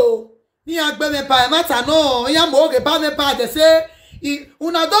gbeme o. Here gbeme pa matter no. Here mo ge ba me pa they say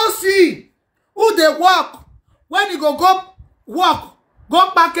una don't see who they walk when you go walk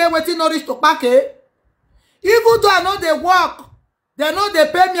go back wetin no reach to back. Even though I know they work, they know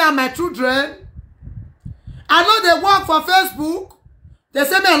they pay me and my children. I know they work for Facebook. They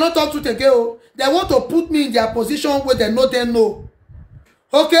say me I not talk to the girl. They want to put me in their position where they know.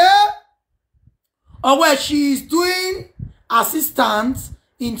 Okay? Or where she is doing assistance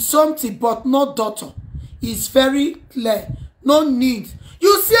in something but not daughter. It's very clear. No need.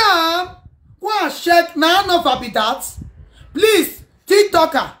 You see, go and check. None of her be that. Please,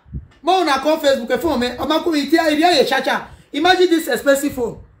 TikToker. More na come Facebook phone me. Imagine this expensive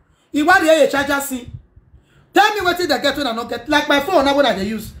phone. You want to charger see. Tell me what they get when I not get. Like my phone now when I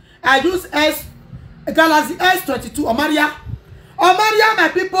use. I use Galaxy S22 Omaria. Omaria, my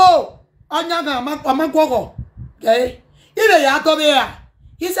people. Omangogo. Okay. Ile ya tobe ya.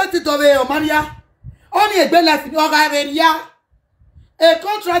 He said it over Omaria. Only a bad life in Ogaveria. A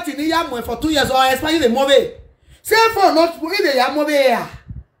contract in the for 2 years or expire the move. Say for not putting the Yamovea.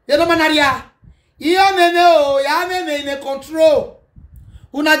 You know, Manaria. Yame in control.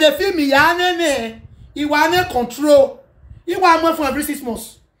 Una de film Yame. You want control. You want more for every 6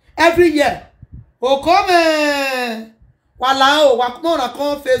 months. Every year. Oh, come. Walao. Wakmona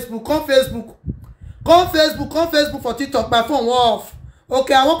come Facebook. Come Facebook for TikTok. My phone off.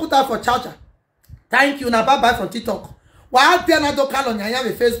 Okay, I won't put that for charger. Thank you. Now bye from TikTok. Why out there not to call on your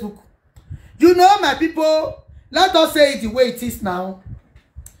Facebook? You know, my people. Let us say it the way it is now.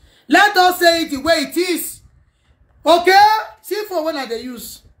 Let us say it the way it is. Okay? See for when I they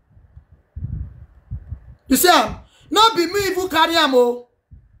use. You see, not be me if you carry am.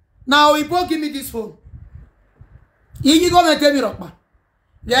 Now he won't give me this phone. You go and tell me rock man.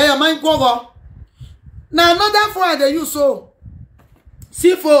 Yeah, your mind go. Now another phone they use so.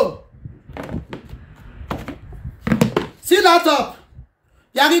 See phone. See laptop.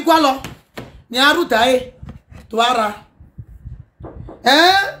 Yagi kwalo. Ni aruta Tuara.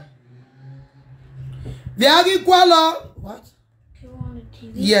 Yagi kwalo. What? You want a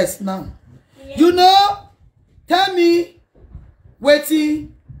TV? Yes, now. Yeah. You know, tell me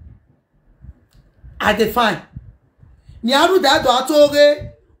waiting I define. Ni aruta do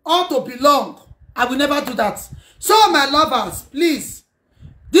atoge ought to belong. I will never do that. So my lovers, please.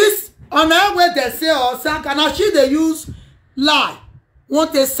 This on our way they say or saga and she they use lie.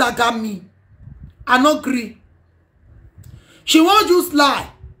 Want to saga me. I not agree. She won't use lie.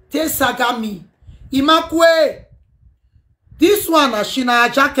 Take saga me. Imakwe. This one she na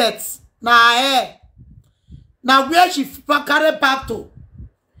jacket. Na hair. Now where she carry back to.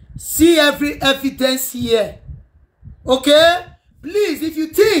 See every evidence here. Okay? Please, if you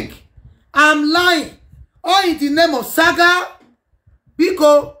think I'm lying or in the name of saga,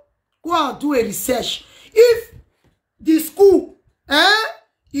 because go and do a research. If the school,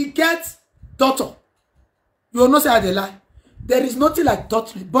 it gets daughter, you will not say they lie. There is nothing like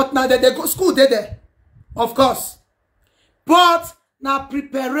daughter. But now that they go school, they there, of course. But now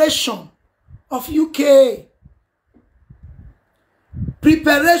preparation of UK,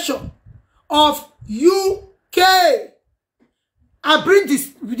 preparation of UK. I bring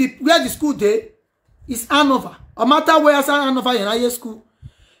this where the school day is Hanover. No matter where I say Hanover in high school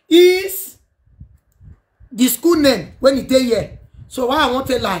is the school name when it day here. So why I want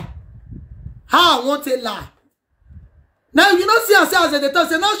to lie? How I want to lie? Now you don't see ourselves at the time.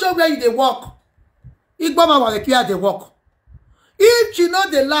 Say not sure where they walk. Igboma wa where they walk. If she know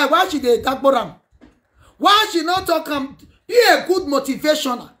they lie, why she they talk about them? Why she not talk am? Be a good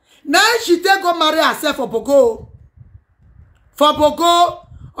motivation. Now she take go marry herself for Bogo. For Bogo,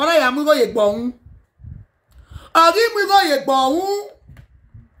 ora ya mu go ye gbon. Agi mu go ye gbon.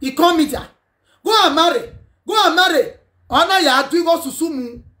 He come here. Go and marry. Go and marry. Ona ya do go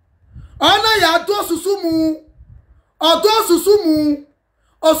susumu. Ona ya do susumu. Odo susumu.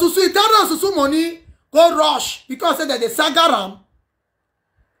 O susu itara susu money go rush because say that the sagaram.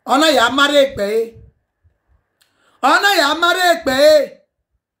 Ona ya marry pe. Ona ya marry pe.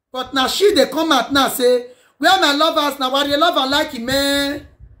 But now she they come out now say, where my lovers now what you love and like him man.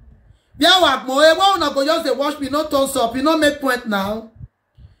 Where wak mo why una go just dey watch me no turns up. You no make point now.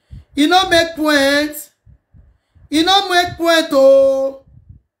 You no make point. You no make point oh.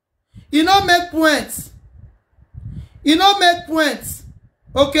 You no make point. You no make point.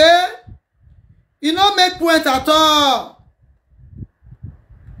 Okay? You no make point at all.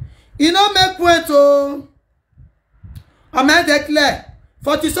 You no make point oh. Am I declare?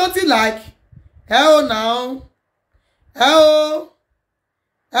 40 something like hell now. Hell.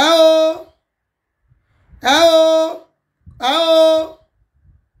 Hell. Hell. Hell.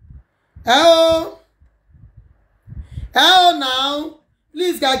 Hell. Hell now.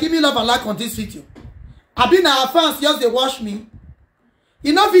 Please guys, give me love and like on this video. I been our fans just they watch me.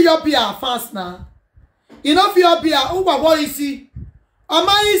 You know if you be our fans now. You know if you be our what you see.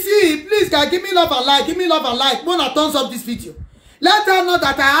 Amaisi, please can give me love and like. Give me love and like. When I thumbs up this video. Let her know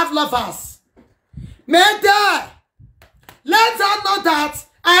that I have lovers. Meda, let her know that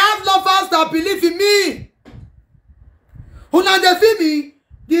I have lovers that believe in me. Who now they feel me?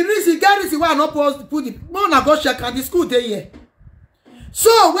 The reason, get reason why I not put it. When I go check and the school day here.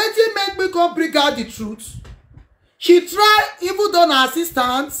 So when she make me come bring out the truth, she try even though her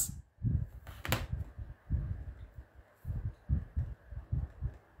assistants.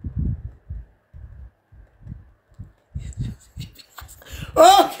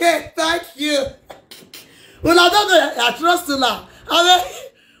 Okay, thank you. Well, I don't know. I trust you now. I mean,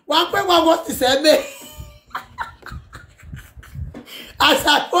 one what to say me. I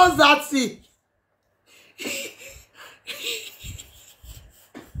suppose that's it.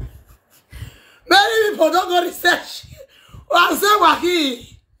 Many people don't go research. I say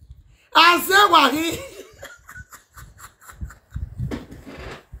wahi. I say wahi.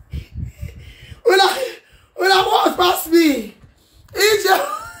 When I walk past me.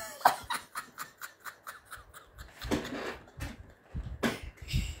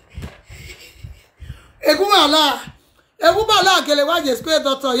 Egumala kele wa je square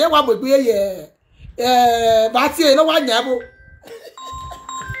doctor ye wa gbegbe ye ba ti e lo wa nyabo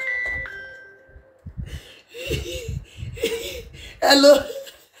hello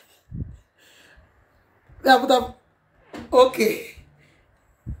okay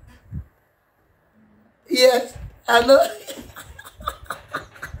yes hello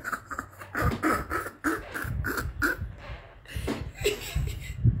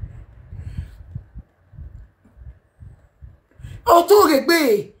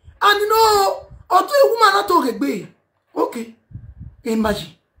Otoregbe. And you know, Oto a woman not Otoregbe. Okay.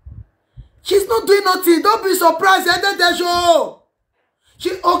 Imagine. She's not doing nothing. Don't be surprised. Ended the show.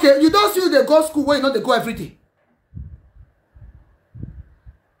 Okay, you don't see they go school where you know they go every day.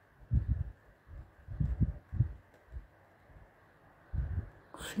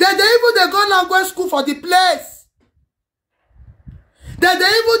 They go language school for the place.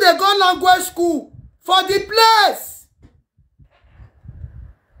 They go language school for the place.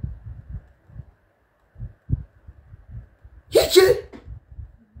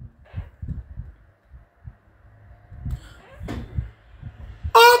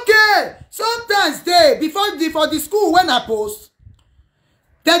 Okay, sometimes for the school when I post,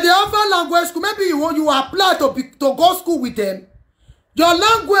 they offer language school. Maybe you apply to go school with them. Your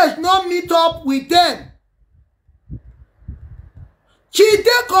language not meet up with them. She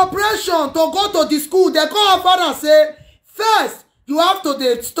take cooperation to go to the school. They go offer and say, first you have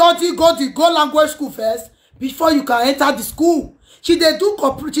to study go language school first before you can enter the school. She dey do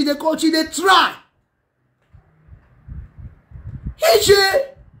cooperation. She dey try.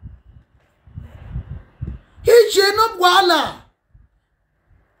 He no wala.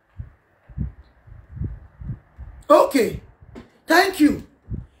 Okay, thank you.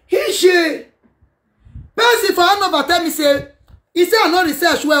 Person for Hanover tell me say, he say I no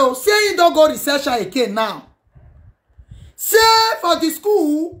research well. Say he don't go research again now. Say for the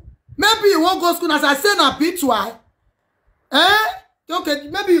school, maybe you won't go school as I say na B2I. Okay,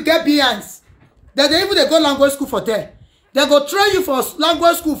 maybe you get B1s. Then they go language school for there. They go train you for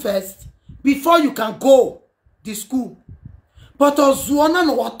language school first before you can go the school. But Ozuana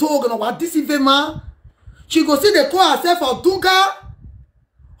no what talk no what this man. She go see the call herself for Dunga.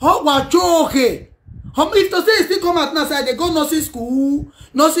 How what joke? If to say still come out now say they go nursing school.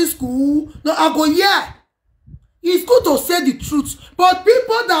 No, I go yeah. It's good to say the truth, but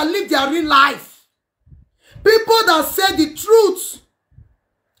people that live their real life, people that say the truth,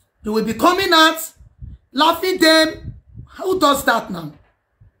 you will be coming out, laughing them. Who does that now?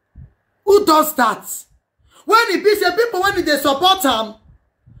 Who does that? When it be say people, when they support them,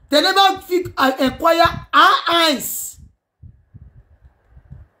 they never inquire our eyes.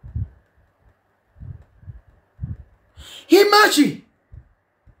 Imagine.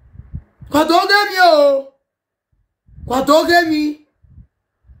 Kwadoge mi o. Kwadoge mi.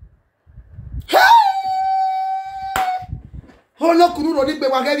 Hey! Olokunu ro ni pe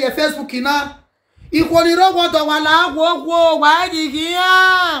wa geri Facebook ina. Ikwoni ro gbodo wa la wo wa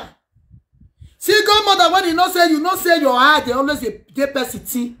digia. See godmother when you know say your eye they always dey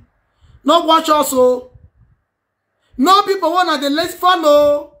persistent. No watch also. No people want to let's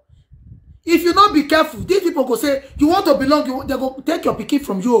follow. If you not be careful, these people go say you want to belong, they go take your pikin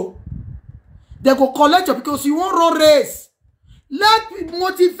from you. They go collect your because you won't run race. Let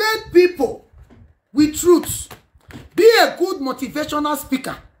motivate people with truth. Be a good motivational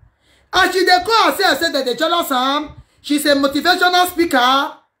speaker. And she they call herself said that the jealous am. She's a motivational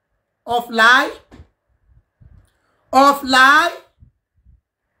speaker of lie.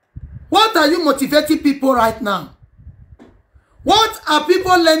 What are you motivating people right now? What are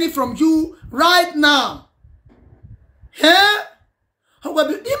people learning from you right now? Eh? Well,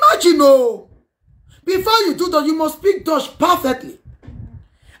 imagine, oh, before you do that, you must speak Dutch perfectly.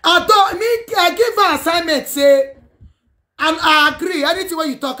 I give her assignment, say, and I agree. Anything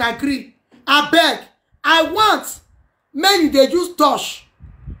when you talk, I agree. I beg. I want men they use Dutch.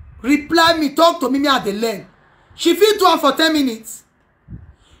 Reply me, talk to me at the lane. She feel to her for 10 minutes.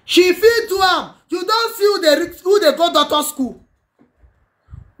 She feel to her. You don't see who they go doctor school.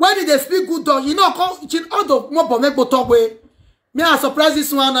 When did they speak good Dutch? You know, all the more make talk way. Me I surprise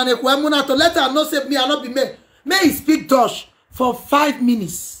this one and to let her not say me I not be me. May he speak Dutch for 5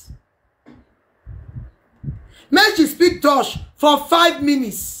 minutes. May she speak Dutch for 5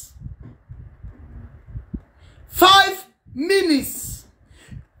 minutes. 5 minutes.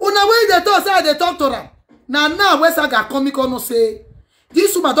 Una way they talk, say they talk to them. Now where Saga comic no say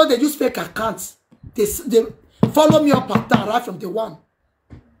this woman don't they use fake accounts. They follow me up and down right from the one.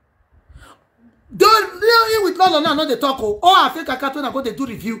 Don't deal with no they talk. Oh, I fake account when I go they do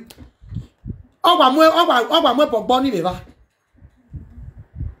review. Bonnie Leva.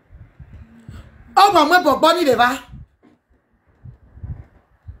 Bonnie Leva.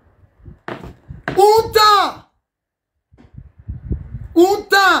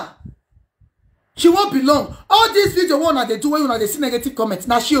 Unta. She won't belong. All these video one they do when you they see negative comments.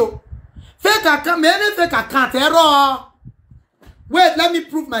 Now show. Fake account, many fake account error. Wait, let me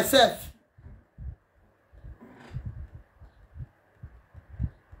prove myself.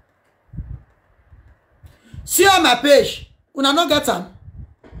 See on my page. Una not get them.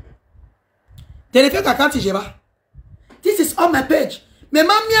 They fake account jeba. This is on my page. Me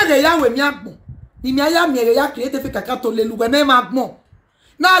ma mi reya we mi agbo. Ni mi aya mi reya create fake account to le luwe na ma agbo.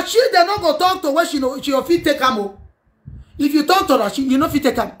 Now she they not go talk to where she fit take am. If you talk to her, you know fit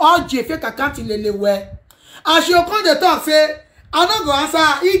take am. All je fake account in le we. As she come the talk say, I not go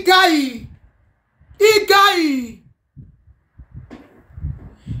answer. Igai.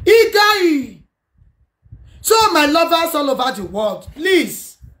 So my lovers all over the world, please.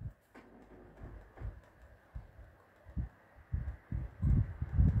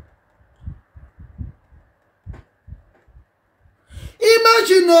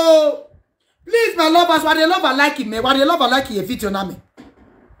 Imagine, oh, please, my lovers, what they love are like me, what they love are like a video na me.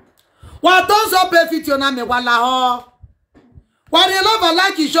 What don't up a video na me, wala ho. What they love are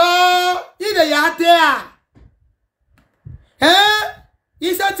like is show, in the yard there. Eh?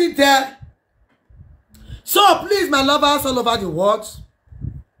 Is that it there? So please, my lovers all over the world,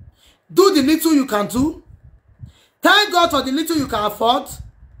 do the little you can do. Thank God for the little you can afford.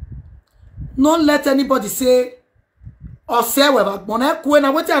 Don't let anybody say or say whatever. What I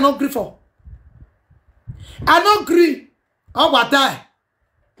not agree for. I don't agree. Oh, what die?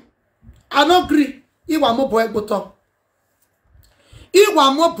 I don't agree. You want more boy, but you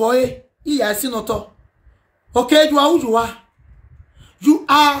want more boy. He has seen not. Okay, you are who you are. You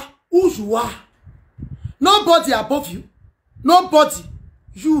are who you are. Nobody above you. Nobody.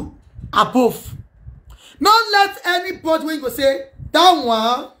 You above. Don't let anybody when you go say that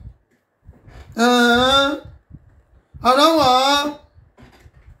one. I don't want.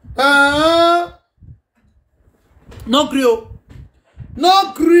 No agree. No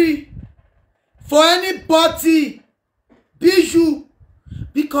agree for anybody. Be you.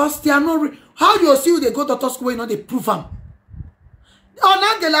 Because they are not. How you see they go to doctor school, you know they prove them. Oh,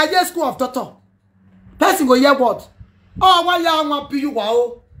 not the largest school of doctor. Person go hear what? Oh, why ya want be you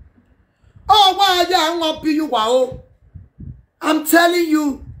wow? Oh, why ya want be you wow? I'm telling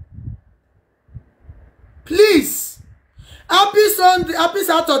you. Please. Happy Sunday, happy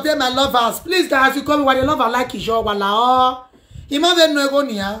Saturday, my lovers. Please, guys, you call me what you love. I like is your wala. Imagine no go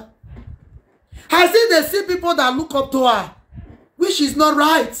near. I see they see people that look up to her, which is not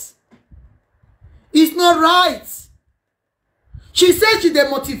right. It's not right. She said she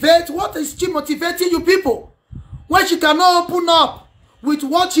demotivate. What is she motivating you people when she cannot open up with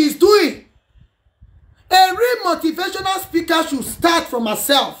what she's doing? A real motivational speaker should start from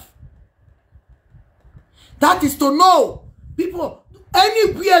herself. That is to know people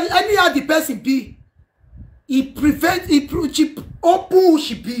anywhere, anywhere the person be. He prevent, he open who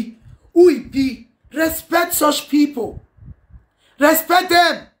she be, who he be. Respect such people. Respect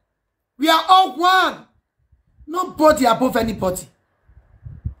them. We are all one. Nobody above anybody.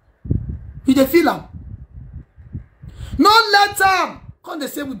 You dey feel them? Not let them come they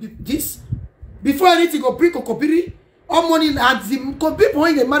say we be this. Before anything go bring kokobiri. All money and the people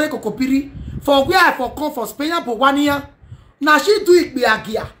when they marry kokobiri for where I for come for Spain for 1 year. Now she do it be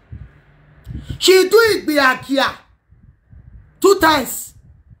agia. She do it be agia 2 times.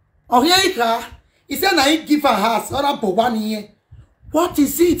 Or here, he said, I give her house, or a 1 year. What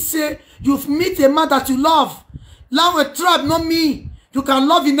is it? Say, you've met a man that you love. Now a tribe, not me. You can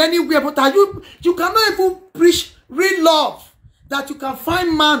love in any way, but you cannot even preach real love. That you can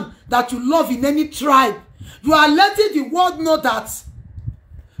find man that you love in any tribe. You are letting the world know that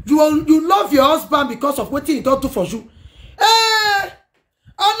you love your husband because of what he don't do for you. Eh,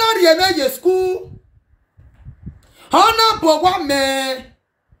 honor your school. Honor Bowa me.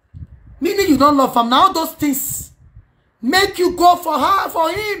 Meaning you don't love him. Now those things make you go for her,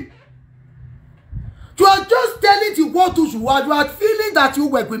 for him. You are just telling the world who you are. You are feeling that you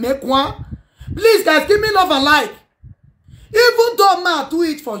work with me. Please, guys, give me love and like. Even though man do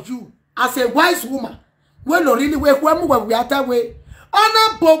it for you as a wise woman, when you really work, when we are that way,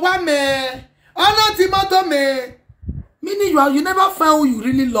 honor Bowa me, honor Timoto me. Meaning you never find who you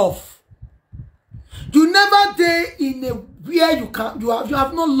really love. You never there in a where you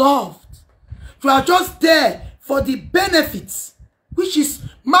have not loved. You are just there for the benefits, which is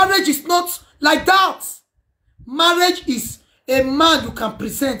marriage is not like that. Marriage is a man you can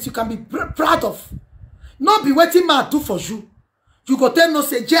present, you can be proud of. Not be waiting man do for you. You go tell no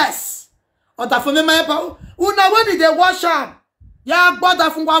say yes. Or that for me my power. Una when did they wash am? Ya bother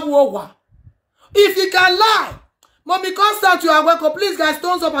from what. If you can lie, Mommy Constant, you are welcome. Please guys,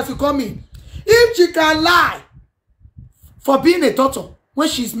 thumbs up as you come in. If she can lie for being a daughter when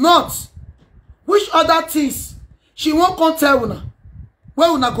she's not, which other things she won't come tell una?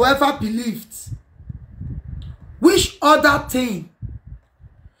 Where una go ever believed? Which other thing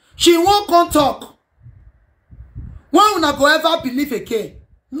she won't come talk? Why una go ever believe again?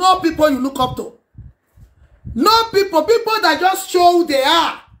 No people you look up to. No people that just show who they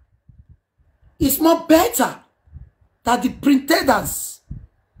are. It's more better than the pretenders.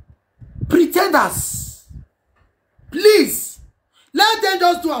 Pretenders. Please, let them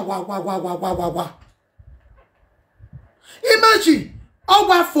just do a wah. Imagine,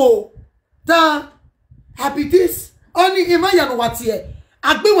 for the happy this. Only imagine what's here.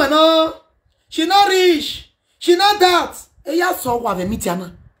 She not rich. She not that. E ya so wa me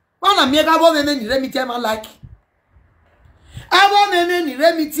mitiana. Wana mi ga bo me ni remitia man like. Abo me ni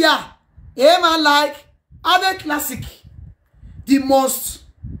remitia. E man like. Ave classic. The most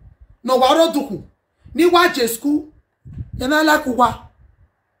no waro duku. Ni waje school. E na like wa.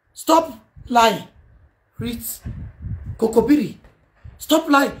 Stop lying. Read kokobiri. Stop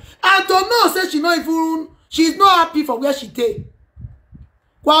lying. I don't know say she's not happy for where she take.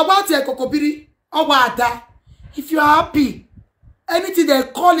 Kwa about e kokobiri. Owa. If you are happy, anything they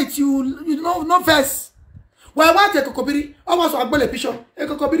call it, you know, no verse. Why want a kokobiri? Almost a bullet picture. A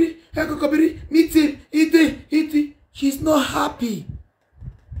kokobiri, meeting, eating. She's not happy.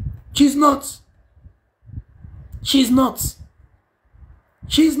 She's not. She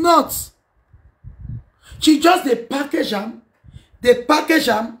just the package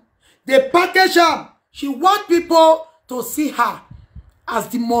am. She want people to see her as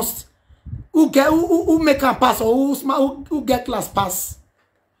the most who make her pass or who get class pass.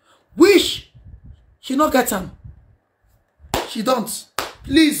 Wish she not get them. She don't.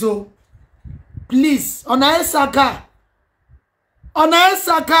 Please, oh. Please. On a saga.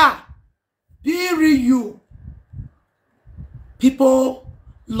 Be real you. People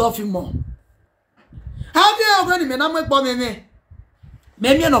love you more. How do you already mean? I'm going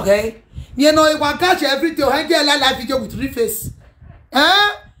Maybe okay. You know, if I catch every day, I get a live video with reface.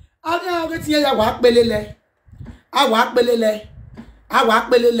 Eh? I get here. I walk belele.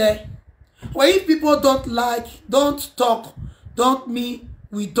 Well, if people don't like, don't talk, don't me,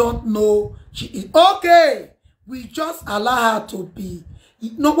 we don't know she is okay. We just allow her to be.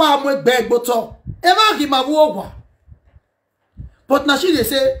 No one I'm with beg but Emma give my over. But now she they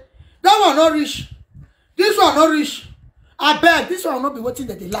say that one not rich. This one not rich. I beg this one will not be waiting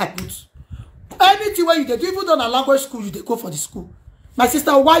that they like good. Anything where you get, even done a language school, you they go for the school. My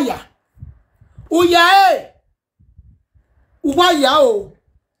sister Waya. Uya Waya oh.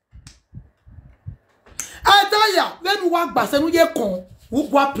 I tell ya, when we walk back, we get con. Who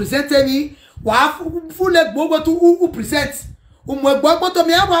go present me? Wa full leg bobo to who present. Umwe bobo to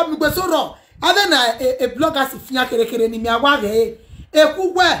me awa mi gbe soro. Ave na a blogger si finya kere ni mi awa re. E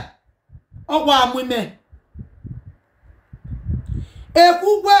ku we. Owa amume. E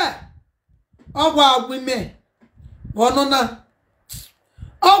ku we. Owa amume. Wonona.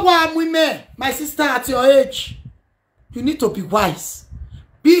 Owa amume. My sister at your age, you need to be wise.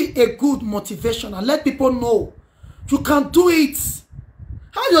 Be a good motivation and let people know you can do it.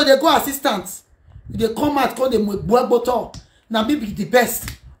 How do they go assistants? They come out, call them with bottle. Now maybe the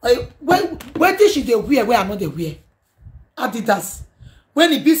best. Where did she they wear? Where I'm not they wear? Adidas.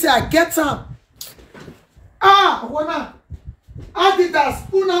 When it be say I get some. Ah, wanna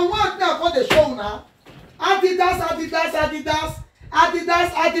Adidas. Una want now for the show now. Adidas, Adidas, Adidas,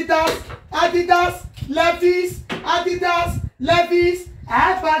 Adidas, Adidas, Adidas, Levi's, Adidas, Levi's.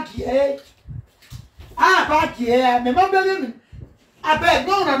 Back here. Back here. Me remember. I beg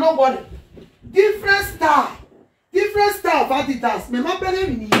no nobody. Different style of Adidas. Me remember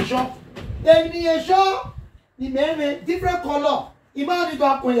me ni shop. Ni shop. Ni me different color. Ima ni do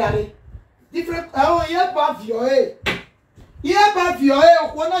akoyare. Different. Oh yeah, bavio eh. Yeah, bavio eh.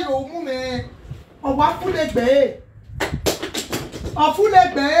 Okona yo mu me. Owa fulegbe. O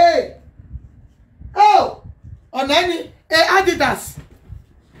fulegbe. Oh. Onani Adidas.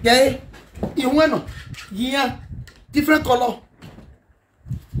 Yeah. Iweno. Yeah. Different color.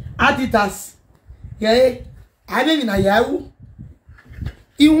 Adidas. Yeah. I mean na yawu.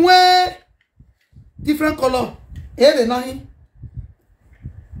 Iwe different color. Ere nahi.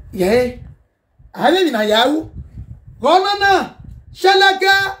 Yeah. I mean na yawu. Gonana.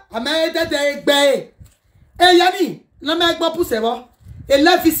 Shalaga. Amede de gbe. Yani. Na me gbo pusebo. E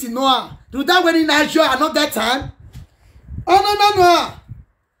Levi's noa. Do that when in Asia another time. Oh no.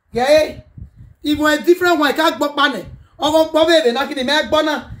 Yeah. Even a different one can't go panel. Oh, probably not in the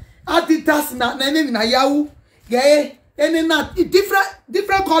bona. Adidas na name na yahu. Yeah. And not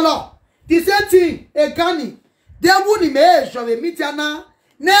different color. The same thing. A canny. There wouldn't me show a mitiana.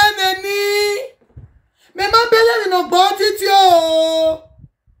 Name me. Me man believe in a body yo.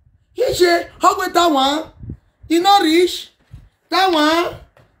 He say, how with that one? You know rich. That one.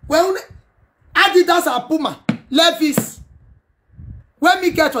 Well, Adidas and Puma. Levi's. When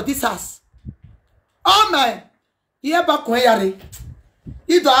me get for this house. Oh man. Here back when yare.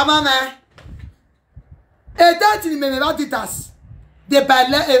 You do ama man. A that in me Adidas. They buy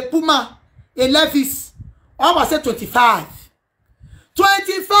a Puma. A Levi's. Almost say 25.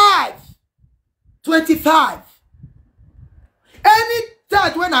 25. Any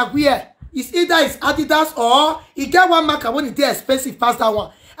that when I wear is either it's Adidas or you get one marker when it's expensive past that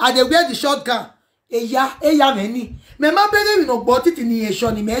one. And they wear the shotgun. Eya many. Me ma bele no bought it in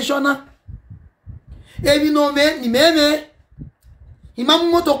the ni mention na. Ebi no me ni me. Ima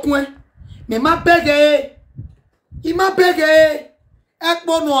moto kwen. Me ma bege. Ima bege.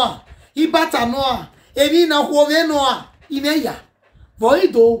 Ekpo noa. Ibata noa. Ebi na home noa. Imeya.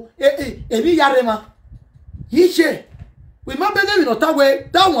 Voido ebi yarema. Yiche. We ma bege no that way.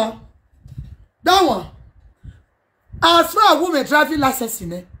 That one. As far as women driving license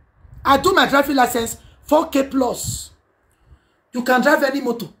in it. I do my driving license 4K plus. You can drive any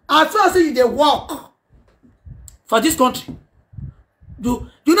motor. As far as you they walk for this country. You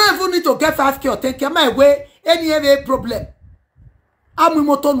don't even need to get 5K or 10K. My way, any problem. I'm with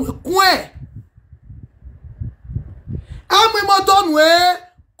motor kwen. I'm with motor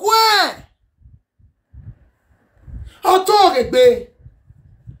kwen. Auto regbe.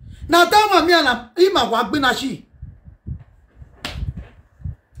 Now that one me and ima wagbe na shi.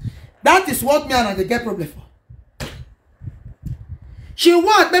 That is what me and they get problem for. She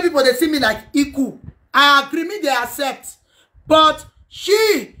want maybe people they see me like equal. I agree me they accept. But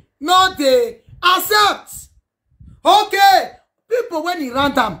she no they accept. Okay. People when you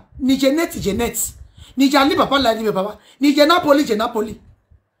random, ni Jeanette. Ni Jali papa la ni papa. Ni Napoli.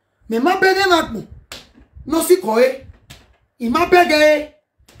 Me ma bege makmu. No si koe. Ima bege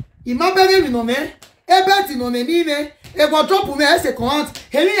mi no me. Ebeti no me ni me. E go drop me ese command.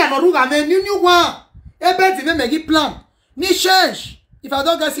 Hemi ya no ruga me new one. Ebeti me make plan. Ni change. If I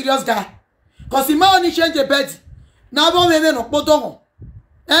don't get serious guy. Cause if I only change a bed. Now I won't no potogo.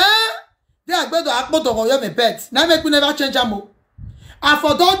 They are going to have potogo you me bed. Now make me never change am. I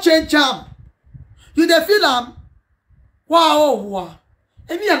for don't change am. You dey feel am? Wow.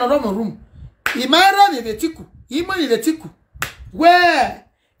 Emi ya no room. Imara me vetiku. Imo me vetiku. Where?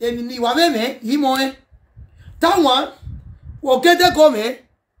 Emi ni wa me imo that one will get the go me.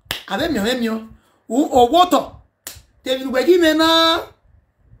 Ave o water. They will give me na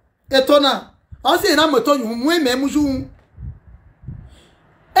etona. I say na moto you mu me muju.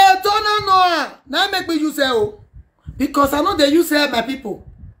 Etona no na make me use o. Because I know they use my people.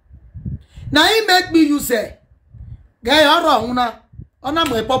 Now he make me use guy oro una. Ona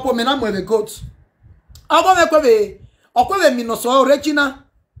mo popo me na mo be goat. Ago me okwe mi no so regina.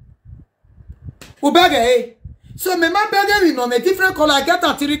 Ubege so me ma bege mi no me different color I get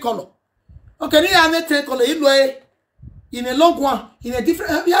a 3 color. Okay, ni have 3 color in a long one in a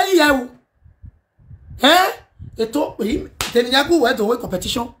different yeah. It to him then yagu went to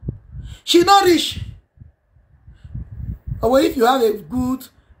competition. She not rich. Or if you have a good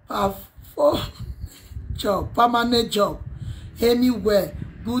job, permanent job, anywhere.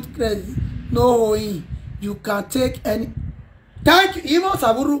 Good credit. No owing. You can take any. Thank you. Even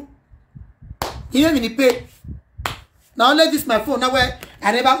Saburu. Even when you pay. Now let this my phone. Now where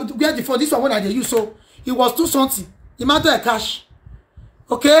I never get the phone. This one when I use, so it was 2 something. It matter of cash.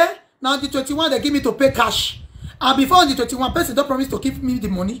 Okay? Now the 21 they give me to pay cash. And before the 21 person don't promise to give me the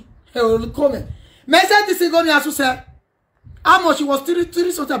money. He will come. Message this is going to say how much it was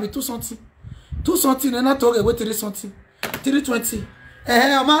 3 something, be 2 something. 2 something and I told her wait 3 something. 320.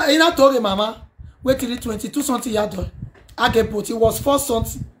 Mama, and I told her mama wait 320, 2 something yard. I get put it was 4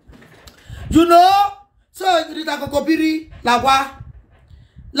 something. You know? So rita kokobiri lagwa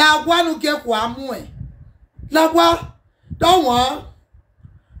no get kwa mwe. Lagwa don't want.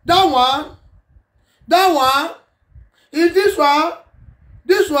 In this one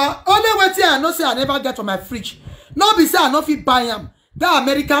only waiting I know say I never get on my fridge. No be say I no fit buy am. That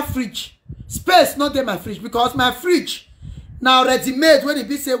American fridge space not there my fridge because my fridge now ready made when it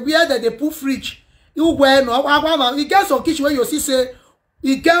be say where they put fridge. You wear no you get some kitchen where you see say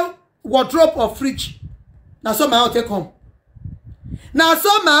you get wardrobe or fridge. Now so my own take home. Now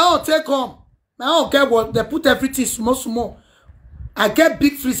so my own take home. My own get what they put everything small. I get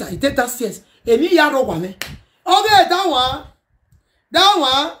big freezer. I take downstairs. Any yaro one. Okay, that one.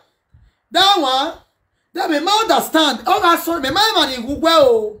 That me understand. Oh, I saw me man in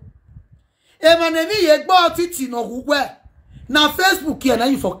Google. E man me ye gbo titi no Google. Now Facebook here now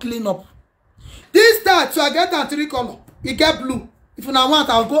you for clean up. This start so I get a 3 color. You get blue. If you now want,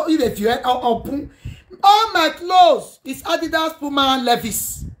 I'll go if you open. All my clothes is Adidas, Puma, and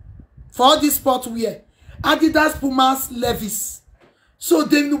Levi's. For all this sport wear. Adidas, Pumas, Levi's. So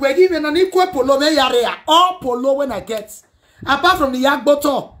they were given an equal polo me yarea. All polo when I get. Apart from the yak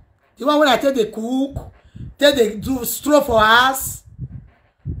bottle. The one when I take the cook. Take the do straw for us.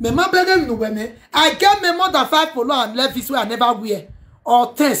 Me ma better you know me. I get me more than 5 polo and Levi's where I never wear.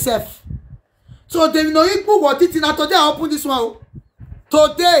 Or 10 self. So they know equal what it is. Now today I open this one.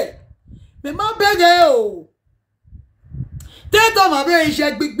 Today. Me ma better oh. Take on my very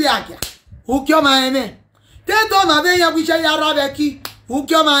shake big bag. Who kill my enemy? Take on my very wish I rabeki. Who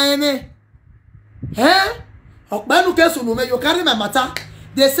kill my enemy? Eh? Okbanu kesu no me you carry my matter.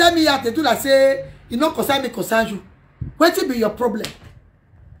 They send me out, they do like say, you know, concern me, concern you. What will be your problem?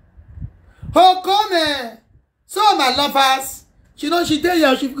 Oh, come. So my lovers, she know she tell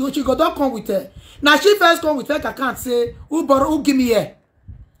you she go don't come with her. Now she first come with her, I can't say, who give me here.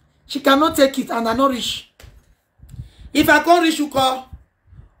 She cannot take it and I not rich. If I can't reach you call,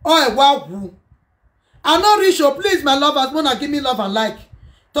 oh wow. I not rich, oh please my lovers, wanna give me love and like.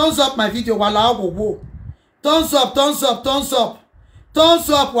 Thumbs up my video while I go. Thumbs up, thumbs up, thumbs up. Thumbs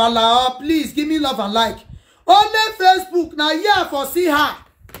up, voila. Please give me love and like. Only Facebook now here for see her.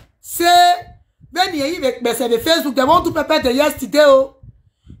 Say when you make Facebook, they want to prepare the yesterday. Oh,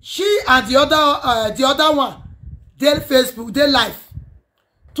 she and the other one, their Facebook, their life.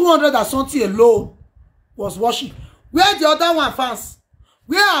 200 and something alone was watching. Where the other one fans?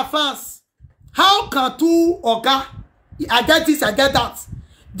 Where are fans? How can 2 oga? I get this, I get that.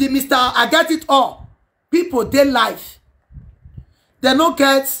 The Mr. I get it all. People, their life. They don't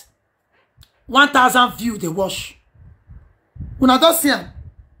get 1,000 views they watch. Una don't see them.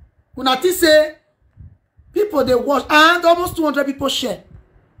 Una think say people they watch and almost 200 people share.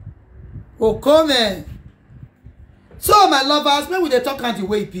 Oh come on. So my lovers, maybe they talk and the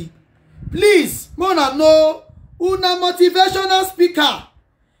way be. Please, wanna know una motivational speaker.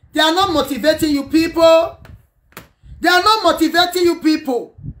 They are not motivating you people. They are not motivating you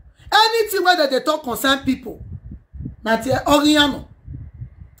people. Anything whether they talk concern people. Oriano.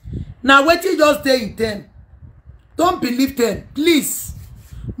 Now wait till just stay in them. Don't believe them. Please.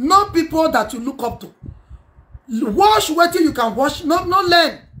 Not people that you look up to. Watch wait till you can watch. Not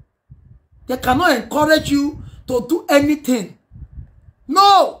learn. They cannot encourage you to do anything.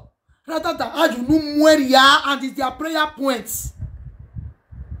 No. Rather than add you know and it's their prayer points.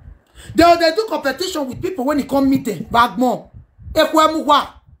 They do competition with people when you come meet them. Back more.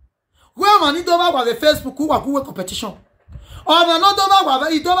 Where man it over with Facebook who are good competition. Or man not over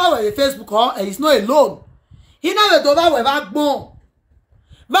with it over with Facebook or it's not alone. He never over with backbone.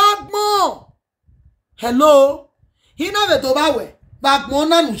 Backbone. Hello. He never over with backbone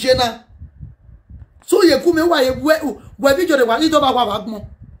na nuchena. So you come where video the one it over with backbone.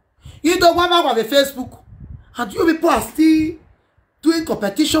 You don't want with Facebook. And you people are still doing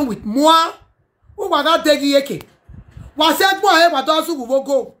competition with moi. Who was that taking yeke? Was that boy ever does who will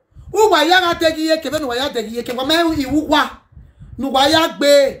go? Who was young taking yeke? When we are taking yeke, what man you wa? No, why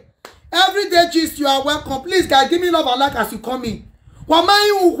be every day, gist you are welcome. Please, guys, give me love and like as you come in. What man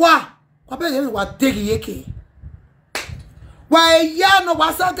you wa? What man you wa taking yeke? Wa ya no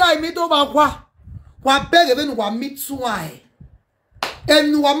wasaga imi do ba kwa bege be no wa mitu ai.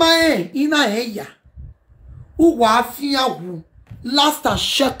 Enu wa mae ina eya. U wa afia wu. Last and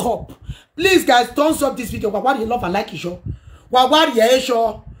check up. Please guys, don't stop this video. What you love and like it show. What you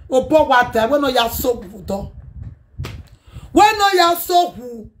show. Obo water. When no ya so vuto. When no ya so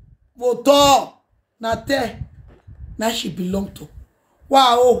vuto. Na te. Na she belong to.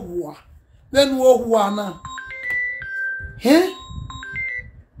 Wa ohuwa. When ohuwa na. Eh?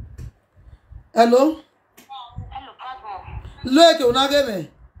 Hello? Hello, Pablo. Look, you na get me.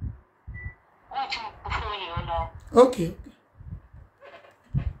 Okay.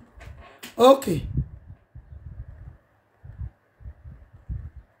 Okay.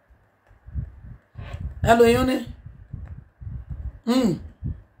 Hello, Yone.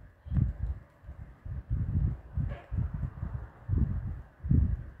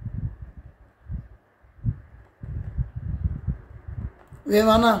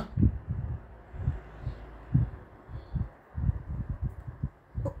 Vemana.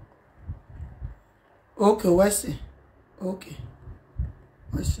 Okay, what's it? Okay.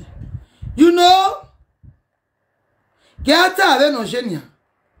 What's it? You know, Giata ave no genia.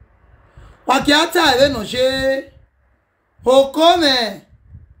 Wa Giata ave no ge. Ho come.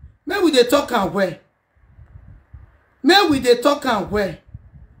 Me we dey talk and where. Me we dey talk and where.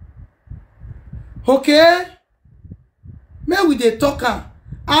 Okay? Me we dey talk and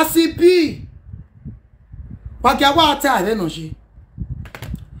as it be. Wa Giata ave no ge.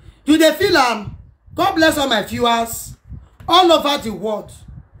 You dey feel am? God bless all my viewers all over the world.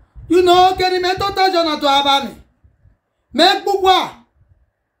 You know, can you total journal to have me? Make bugwa.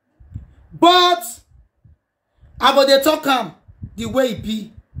 But I go dey talk am the way it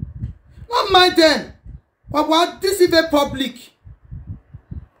be. Not mind them. What this is a public.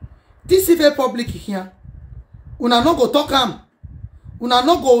 This is a public here. Una no go talk am. Una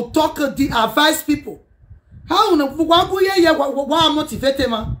no go talk the advice people. How una what motivate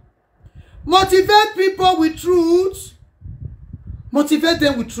them? Motivate people with truth. Motivate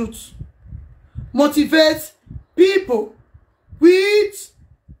them with truth. Motivate people with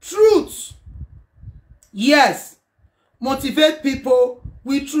truth. Yes. Motivate people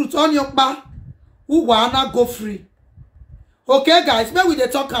with truth. On your back, who wanna go free. Okay, guys, maybe they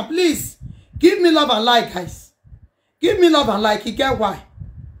talk and please give me love and like, guys. Give me love and like. You get why?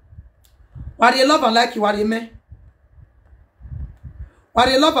 Why do you love and like you? What do you mean? What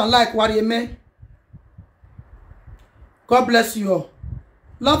do you love and like? What do you mean? God bless you all.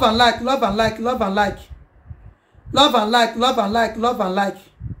 Love and like, love and like, love and like. Love and like, love and like, love and like.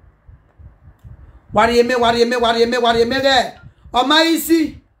 What do you mean? What do you mean? What do you mean? What do you mean? There. Oh my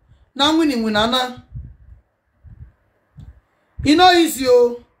easy. Now winning winana. You know easy,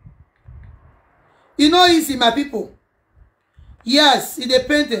 oh. You know easy, my people. Yes, it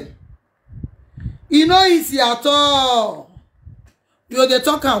depends. You know easy at all. You dey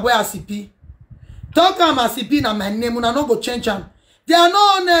talk am where as it be. Talk am as it be na my name. Una no go change am. They are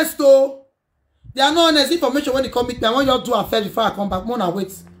not honest though. They are not honest. Information when they come meet me, I want you to do a first before I come back. More na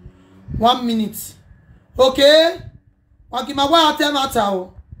wait. 1 minute. Okay? Wakima wa ate mata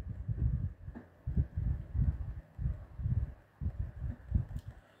o.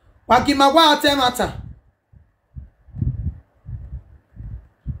 Wakima wa ate mata.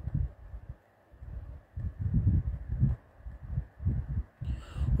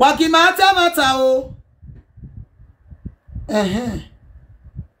 Wakimata mata o.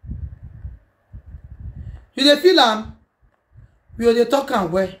 You dey feel am? We dey talk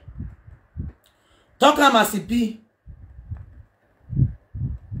am well. Talk am as it be.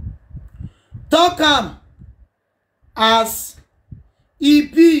 Talk am as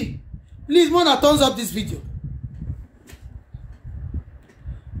it be. Please, wanna thumbs up this video.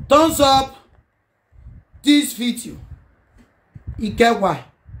 Thumbs up this video. You get why?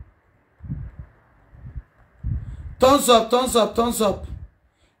 Thumbs up, thumbs up, thumbs up.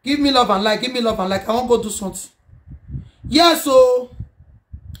 Give me love and like, give me love and like. I want to go do something. Yeah, so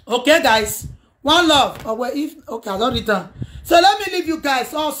okay, guys. One love. Oh, well, if okay, I don't return. So let me leave you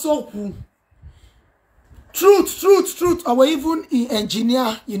guys also cool. Truth. Or even in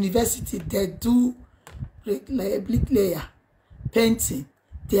engineer university, they do bricklayer, painting.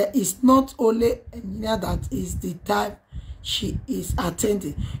 There is not only engineer that is the type she is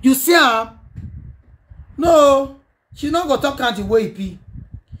attending. You see her? No, she not gonna talk at the way it be.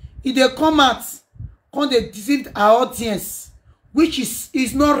 If they come out, come they deceive our audience, which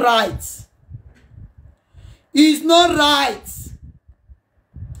is not right. It's not right.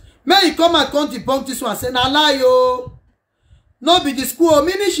 May you come and come debunk this one, say na lie yo. No be the school,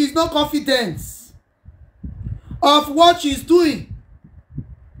 meaning she's not confident. of what she's doing.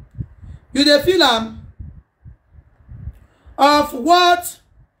 You dey feel am? Of what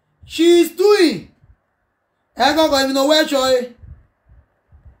she's doing. Go even know where joy.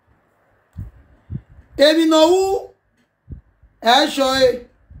 Even know who joy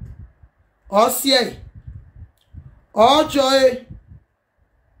or see or joy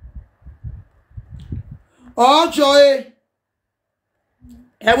or joy.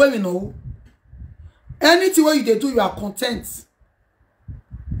 We know anything what you dey do, you are content.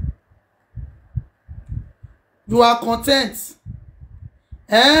 You are content.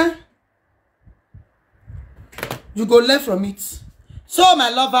 You go learn from it. So my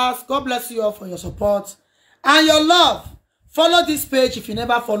lovers, God bless you all for your support and your love. Follow this page if you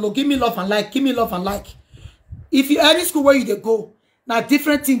never follow. Give me love and like. Give me love and like. If you any school where you dey go, now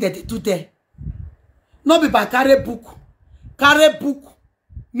different thing that they do there. Not be by carry book. Carry book.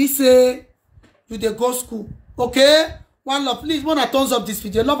 Me say you dey go school. Okay? One love. Please, wanna thumbs up this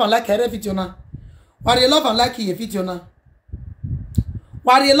video. Love and like every video now. Why you love and like your video now?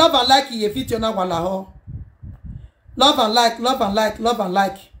 Why you love and like your video now? Wala ho. Love and like, love and like, love and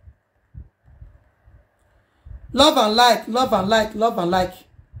like. Love and like, love and like, love and like.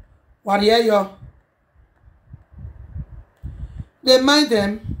 What are you? They mind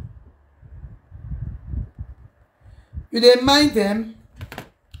them. You they mind them.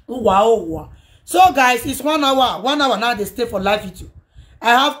 Wow. So guys, it's 1 hour. 1 hour now they stay for live video.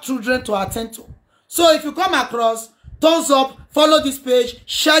 I have children to attend to. So if you come across, thumbs up, follow this page,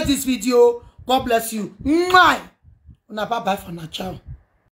 share this video. God bless you. Mwah! Bye for now. Ciao.